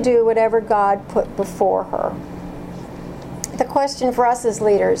willing to do whatever God put before her. The question for us as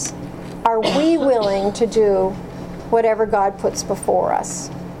leaders, are we willing to do whatever God puts before us?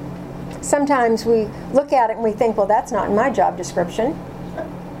 Sometimes we look at it and we think, well, that's not in my job description.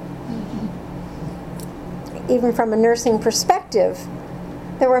 Even from a nursing perspective,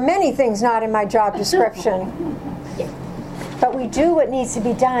 there were many things not in my job description. But we do what needs to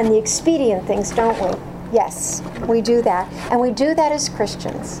be done, the expedient things, don't we? Yes, we do that. And we do that as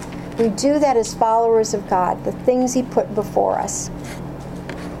Christians. We do that as followers of God, the things he put before us.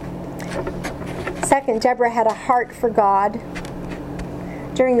 Second, Deborah had a heart for God.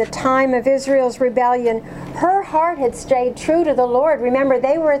 During the time of Israel's rebellion, her heart had stayed true to the Lord. Remember,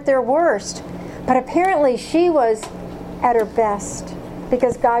 they were at their worst. But apparently she was at her best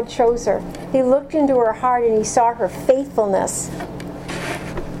because God chose her. He looked into her heart and he saw her faithfulness.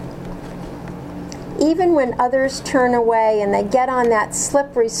 Even when others turn away and they get on that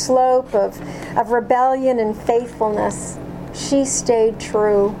slippery slope of rebellion and faithfulness, she stayed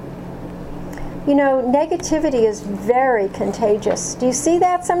true. You know, negativity is very contagious. Do you see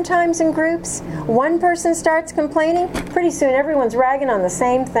that sometimes in groups? One person starts complaining, pretty soon everyone's ragging on the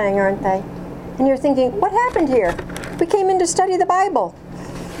same thing, aren't they? And you're thinking, what happened here? We came in to study the Bible.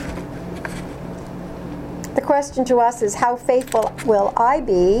 The question to us is, how faithful will I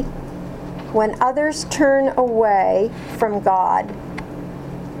be when others turn away from God?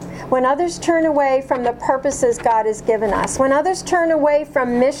 When others turn away from the purposes God has given us, when others turn away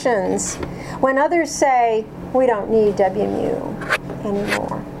from missions, when others say, we don't need WMU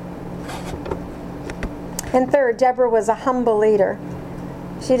anymore. And third, Deborah was a humble leader.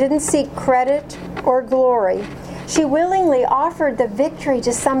 She didn't seek credit or glory. She willingly offered the victory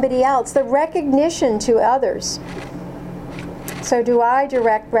to somebody else, the recognition to others. So do I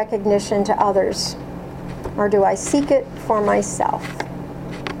direct recognition to others, or do I seek it for myself?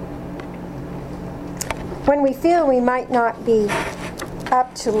 When we feel we might not be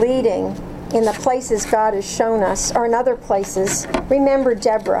up to leading in the places God has shown us, or in other places, remember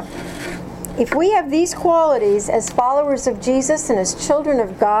Deborah. If we have these qualities as followers of Jesus and as children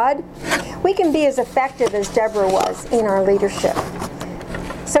of God, we can be as effective as Deborah was in our leadership.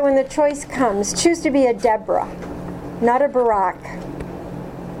 So when the choice comes, choose to be a Deborah, not a Barak.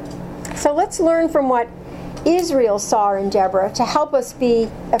 So let's learn from what Israel saw in Deborah to help us be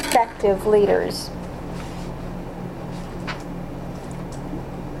effective leaders.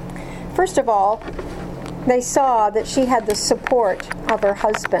 First of all, they saw that she had the support of her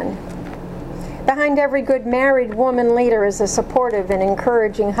husband. Behind every good married woman leader is a supportive and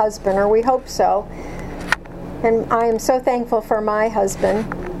encouraging husband, or we hope so. And I am so thankful for my husband.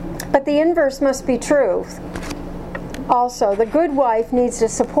 But the inverse must be true. Also, the good wife needs to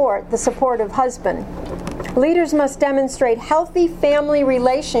support the supportive husband. Leaders must demonstrate healthy family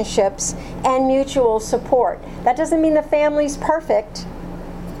relationships and mutual support. That doesn't mean the family's perfect,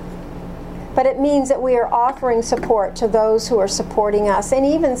 but it means that we are offering support to those who are supporting us, and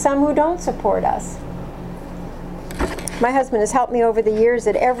even some who don't support us. My husband has helped me over the years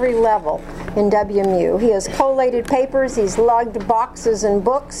at every level in WMU. He has collated papers, he's lugged boxes and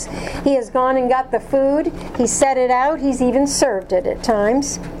books, he has gone and got the food, he's set it out, he's even served it at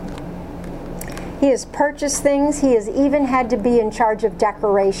times. He has purchased things, he has even had to be in charge of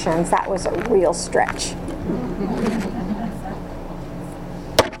decorations. That was a real stretch.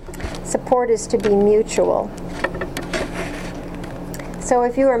 Support is to be mutual. So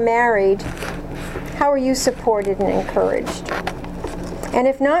if you are married, how are you supported and encouraged? And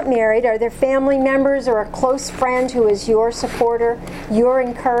if not married, are there family members or a close friend who is your supporter, your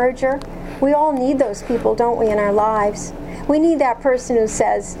encourager? We all need those people, don't we, in our lives? We need that person who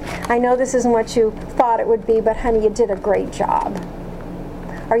says, I know this isn't what you thought it would be, but honey, you did a great job.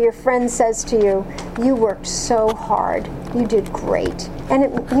 Or your friend says to you, you worked so hard, you did great. And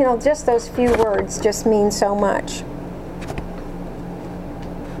it, just those few words just mean so much.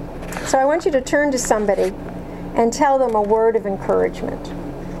 So I want you to turn to somebody and tell them a word of encouragement.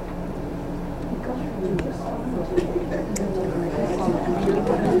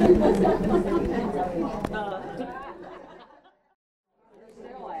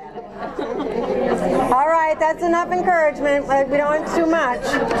 All right, that's enough encouragement. We don't want too much.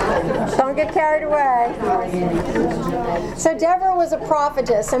 Don't get carried away. So Deborah was a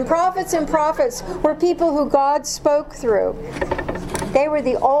prophetess, and prophets were people who God spoke through. They were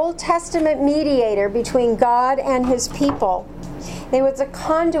the Old Testament mediator between God and his people. They was a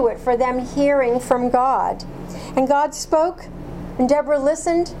conduit for them hearing from God. And God spoke, and Deborah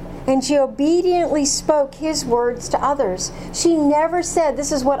listened, and she obediently spoke his words to others. She never said,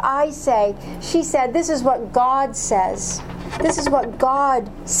 this is what I say. She said, this is what God says. This is what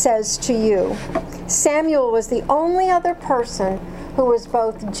God says to you. Samuel was the only other person who was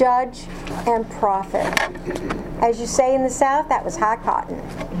both judge and prophet. As you say in the South, that was hot cotton.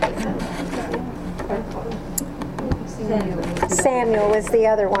 Samuel was the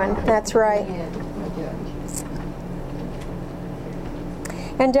other one. That's right.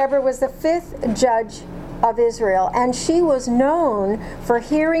 And Deborah was the 5th judge of Israel, and she was known for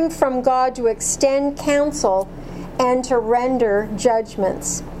hearing from God to extend counsel and to render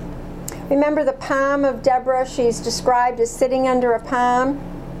judgments. Remember the palm of Deborah? She's described as sitting under a palm.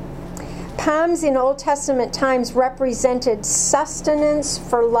 Palms in Old Testament times represented sustenance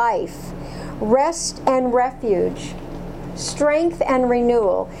for life, rest and refuge, strength and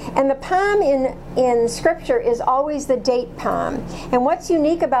renewal. And the palm in Scripture is always the date palm. And what's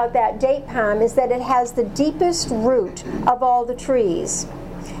unique about that date palm is that it has the deepest root of all the trees.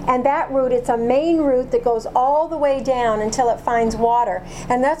 And that root, it's a main root that goes all the way down until it finds water.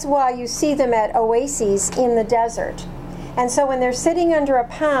 And that's why you see them at oases in the desert. And so when they're sitting under a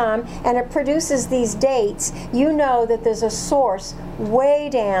palm and it produces these dates, you know that there's a source way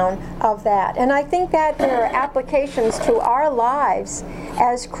down of that. And I think that there are applications to our lives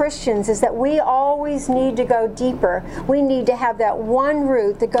as Christians, is that we always need to go deeper. We need to have that one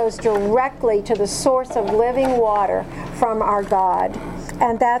root that goes directly to the source of living water from our God.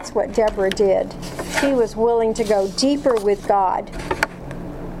 And that's what Deborah did. She was willing to go deeper with God.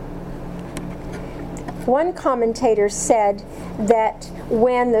 One commentator said that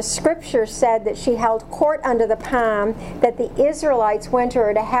when the Scripture said that she held court under the palm, that the Israelites went to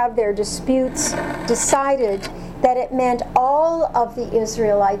her to have their disputes decided, that it meant all of the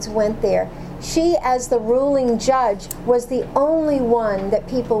Israelites went there. She, as the ruling judge, was the only one that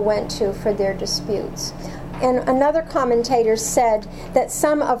people went to for their disputes. And another commentator said that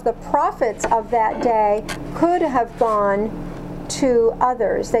some of the prophets of that day could have gone to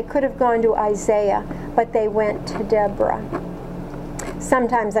others. They could have gone to Isaiah, but they went to Deborah.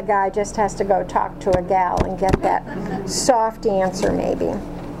 Sometimes a guy just has to go talk to a gal and get that soft answer maybe.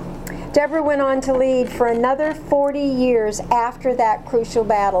 Deborah went on to lead for another 40 years after that crucial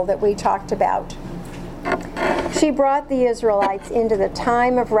battle that we talked about. She brought the Israelites into the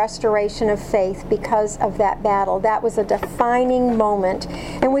time of restoration of faith because of that battle. That was a defining moment,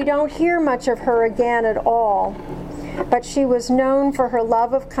 and we don't hear much of her again at all. But she was known for her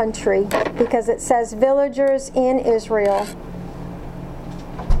love of country, because it says villagers in Israel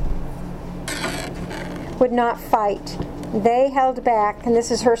would not fight. They held back, and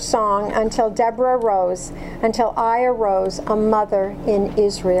this is her song, until Deborah arose, until I arose, a mother in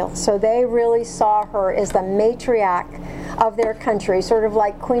Israel. So they really saw her as the matriarch of their country, sort of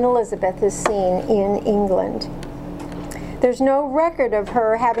like Queen Elizabeth is seen in England. There's no record of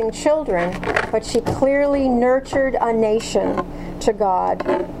her having children, but she clearly nurtured a nation to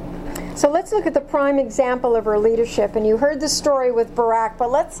God. So let's look at the prime example of her leadership. And you heard the story with Barak, but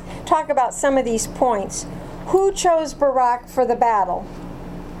let's talk about some of these points. Who chose Barak for the battle?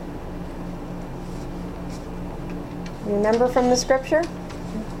 Remember from the scripture?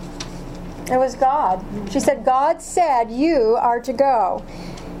 It was God. She said, God said, you are to go.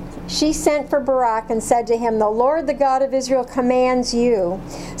 She sent for Barak and said to him, the Lord, the God of Israel, commands you.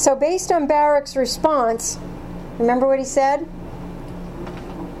 So based on Barak's response, remember what he said?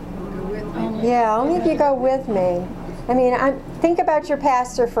 Yeah, only if you go with me. I mean, think about your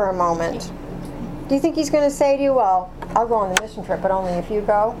pastor for a moment. Do you think he's going to say to you, well, I'll go on the mission trip, but only if you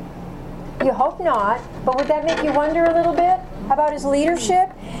go? You hope not, but would that make you wonder a little bit about his leadership?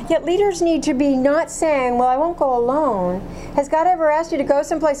 Yet leaders need to be not saying, well, I won't go alone. Has God ever asked you to go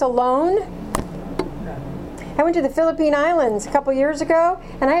someplace alone? I went to the Philippine Islands a couple years ago,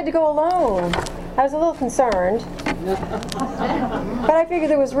 and I had to go alone. I was a little concerned. But I figured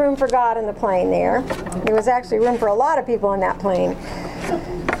there was room for God in the plane there. There was actually room for a lot of people in that plane.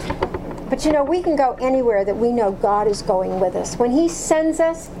 But you know, we can go anywhere that we know God is going with us. When He sends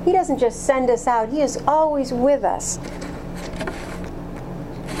us, He doesn't just send us out. He is always with us.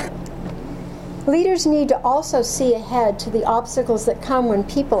 Leaders need to also see ahead to the obstacles that come when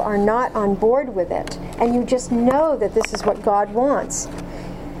people are not on board with it. And you just know that this is what God wants.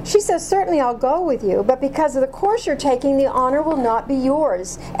 She says, certainly I'll go with you, but because of the course you're taking, the honor will not be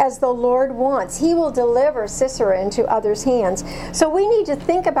yours, as the Lord wants. He will deliver Sisera into others' hands. So we need to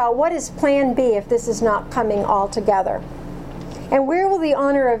think about what is plan B if this is not coming all together. And where will the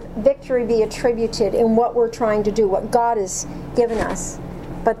honor of victory be attributed in what we're trying to do, what God has given us?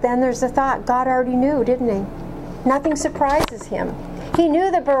 But then there's the thought, God already knew, didn't He? Nothing surprises Him. He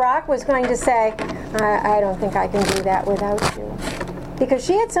knew that Barak was going to say, I don't think I can do that without you. Because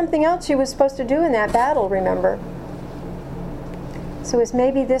she had something else she was supposed to do in that battle, remember? So as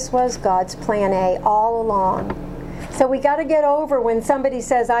maybe this was God's plan A all along. So we got to get over when somebody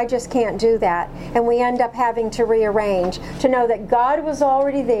says, I just can't do that, and we end up having to rearrange, to know that God was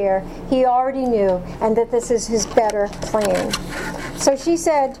already there, He already knew, and that this is His better plan. So she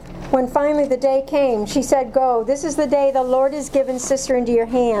said, when finally the day came, she said, go, this is the day the Lord has given Sisera into your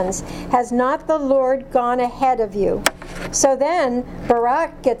hands. Has not the Lord gone ahead of you? So then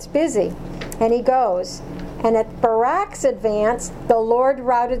Barak gets busy, and he goes. And at Barak's advance, the Lord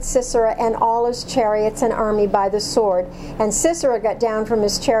routed Sisera and all his chariots and army by the sword. And Sisera got down from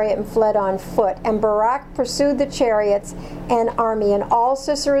his chariot and fled on foot. And Barak pursued the chariots and army, and all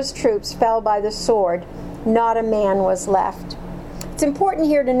Sisera's troops fell by the sword. Not a man was left. It's important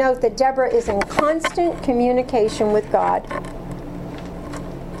here to note that Deborah is in constant communication with God.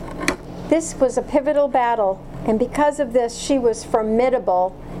 This was a pivotal battle, and because of this, she was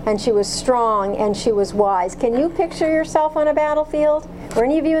formidable, and she was strong, and she was wise. Can you picture yourself on a battlefield? Were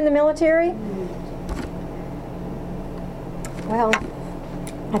any of you in the military? Well,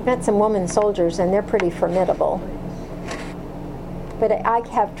 I've met some women soldiers, and they're pretty formidable. But I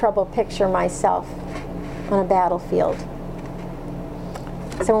have trouble picturing myself on a battlefield.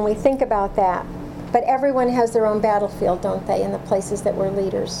 So when we think about that, but everyone has their own battlefield, don't they, in the places that we're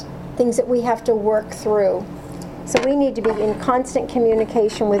leaders? Things that we have to work through. So we need to be in constant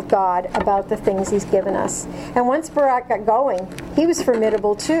communication with God about the things He's given us. And once Barak got going, he was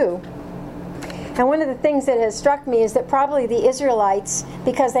formidable too. And one of the things that has struck me is that probably the Israelites,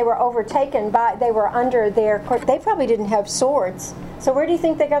 because they were overtaken they were under their court, they probably didn't have swords. So where do you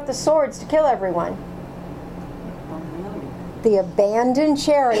think they got the swords to kill everyone? The abandoned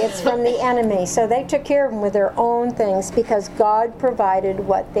chariots from the enemy. So they took care of them with their own things because God provided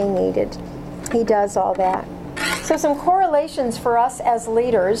what they needed. He does all that. So some correlations for us as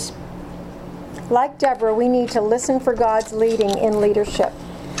leaders. Like Deborah, we need to listen for God's leading in leadership,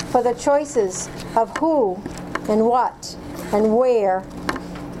 for the choices of who and what and where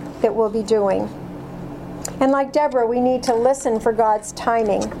that we'll be doing. And like Deborah, we need to listen for God's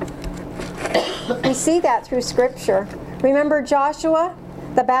timing. We see that through Scripture. Remember Joshua,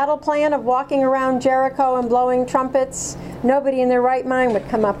 the battle plan of walking around Jericho and blowing trumpets? Nobody in their right mind would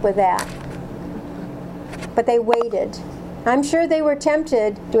come up with that. But they waited. I'm sure they were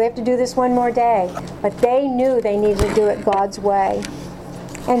tempted. Do we have to do this one more day? But they knew they needed to do it God's way.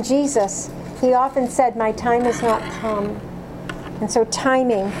 And Jesus, He often said, my time has not come. And so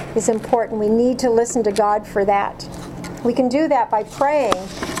timing is important. We need to listen to God for that. We can do that by praying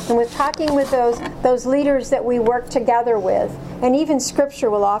and with talking with those leaders that we work together with. And even Scripture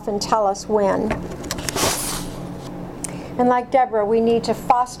will often tell us when. And like Deborah, we need to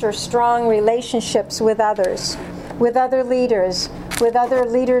foster strong relationships with others, with other leaders, with other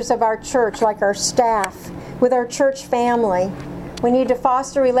leaders of our church, like our staff, with our church family. We need to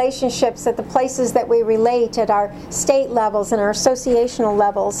foster relationships at the places that we relate, at our state levels and our associational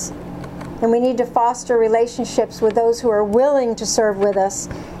levels. And we need to foster relationships with those who are willing to serve with us,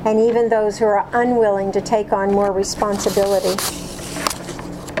 and even those who are unwilling to take on more responsibility.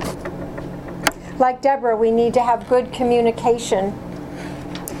 Like Deborah, we need to have good communication,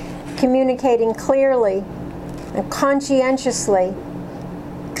 communicating clearly and conscientiously,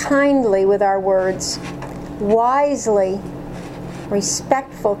 kindly with our words, wisely,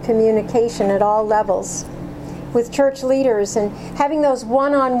 respectful communication at all levels with church leaders, and having those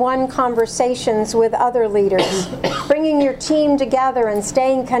one-on-one conversations with other leaders, bringing your team together and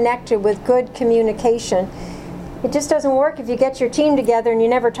staying connected with good communication. It just doesn't work if you get your team together and you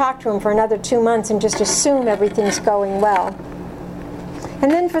never talk to them for another 2 months and just assume everything's going well.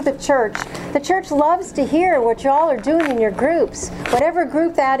 And then for the church loves to hear what y'all are doing in your groups, whatever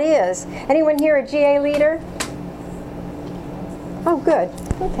group that is. Anyone here a GA leader? Oh, good.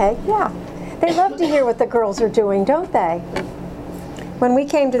 Okay, yeah. They love to hear what the girls are doing, don't they? When we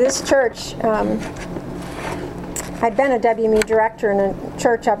came to this church, I'd been a WME director in a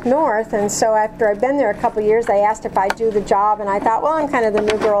church up north, and so after I'd been there a couple years, they asked if I'd do the job, and I thought, well, I'm kind of the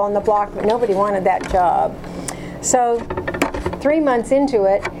new girl on the block, but nobody wanted that job. So 3 months into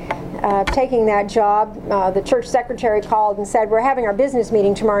it, taking that job, the church secretary called and said, we're having our business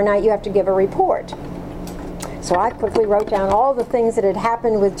meeting tomorrow night, you have to give a report. So I quickly wrote down all the things that had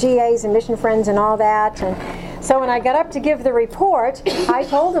happened with GAs and mission friends and all that. And so when I got up to give the report, I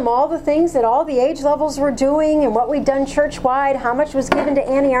told them all the things that all the age levels were doing and what we'd done church-wide, how much was given to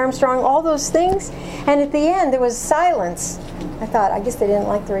Annie Armstrong, all those things. And at the end, there was silence. I thought, I guess they didn't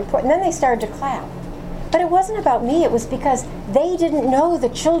like the report. And then they started to clap. But it wasn't about me. It was because they didn't know the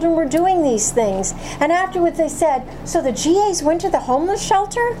children were doing these things. And afterwards they said, so the GAs went to the homeless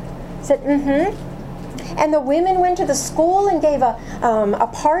shelter? I said, mm-hmm. And the women went to the school and gave a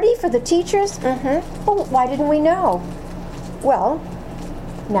party for the teachers? Mm-hmm. Well, why didn't we know? Well,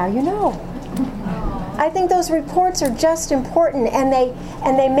 now you know. I think those reports are just important, and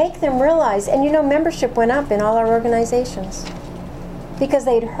they make them realize, and you know, membership went up in all our organizations because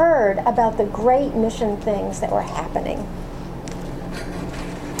they'd heard about the great mission things that were happening.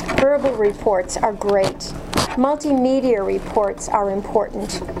 Verbal reports are great. Multimedia reports are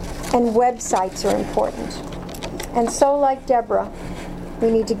important, and websites are important. And so, like Deborah, we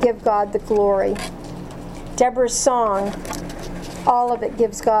need to give God the glory. Deborah's song, all of it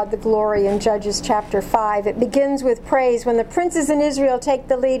gives God the glory in Judges chapter 5. It begins with praise. When the princes in Israel take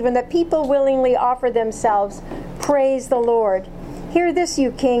the lead, when the people willingly offer themselves, praise the Lord. Hear this,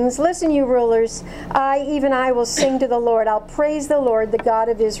 you kings. Listen, you rulers. Even I will sing to the Lord. I'll praise the Lord, the God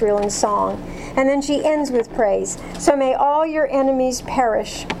of Israel, in song. And then she ends with praise. So may all your enemies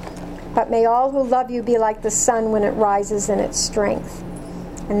perish, but may all who love you be like the sun when it rises in its strength.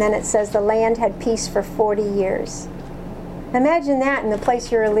 And then it says the land had peace for 40 years. Imagine that in the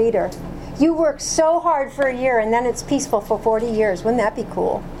place you're a leader. You work so hard for a year and then it's peaceful for 40 years. Wouldn't that be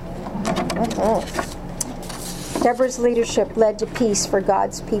cool? Mm-hmm. Deborah's leadership led to peace for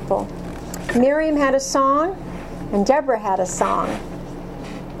God's people. Miriam had a song, and Deborah had a song.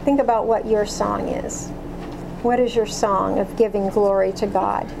 Think about what your song is. What is your song of giving glory to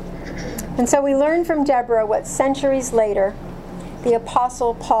God? And so we learn from Deborah what centuries later the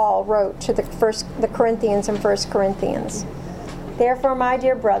Apostle Paul wrote to the Corinthians in 1 Corinthians. Therefore, my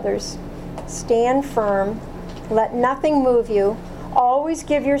dear brothers, stand firm, let nothing move you, always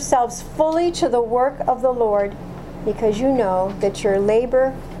give yourselves fully to the work of the Lord, because you know that your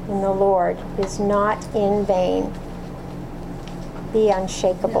labor in the Lord is not in vain. Be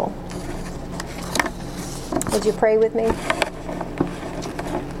unshakable. Would you pray with me?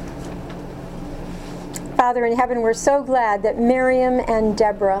 Father in heaven, we're so glad that Miriam and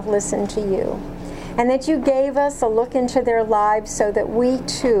Deborah listened to you, and that you gave us a look into their lives so that we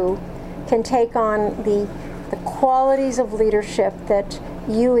too can take on the qualities of leadership that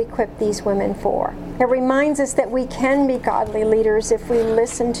you equip these women for. It reminds us that we can be godly leaders if we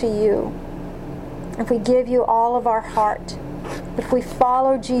listen to you, if we give you all of our heart, if we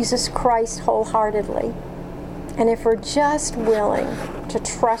follow Jesus Christ wholeheartedly, and if we're just willing to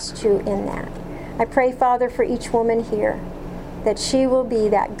trust you in that. I pray, Father, for each woman here, that she will be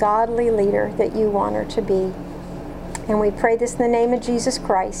that godly leader that you want her to be. And we pray this in the name of Jesus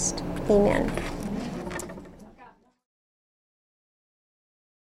Christ. Amen.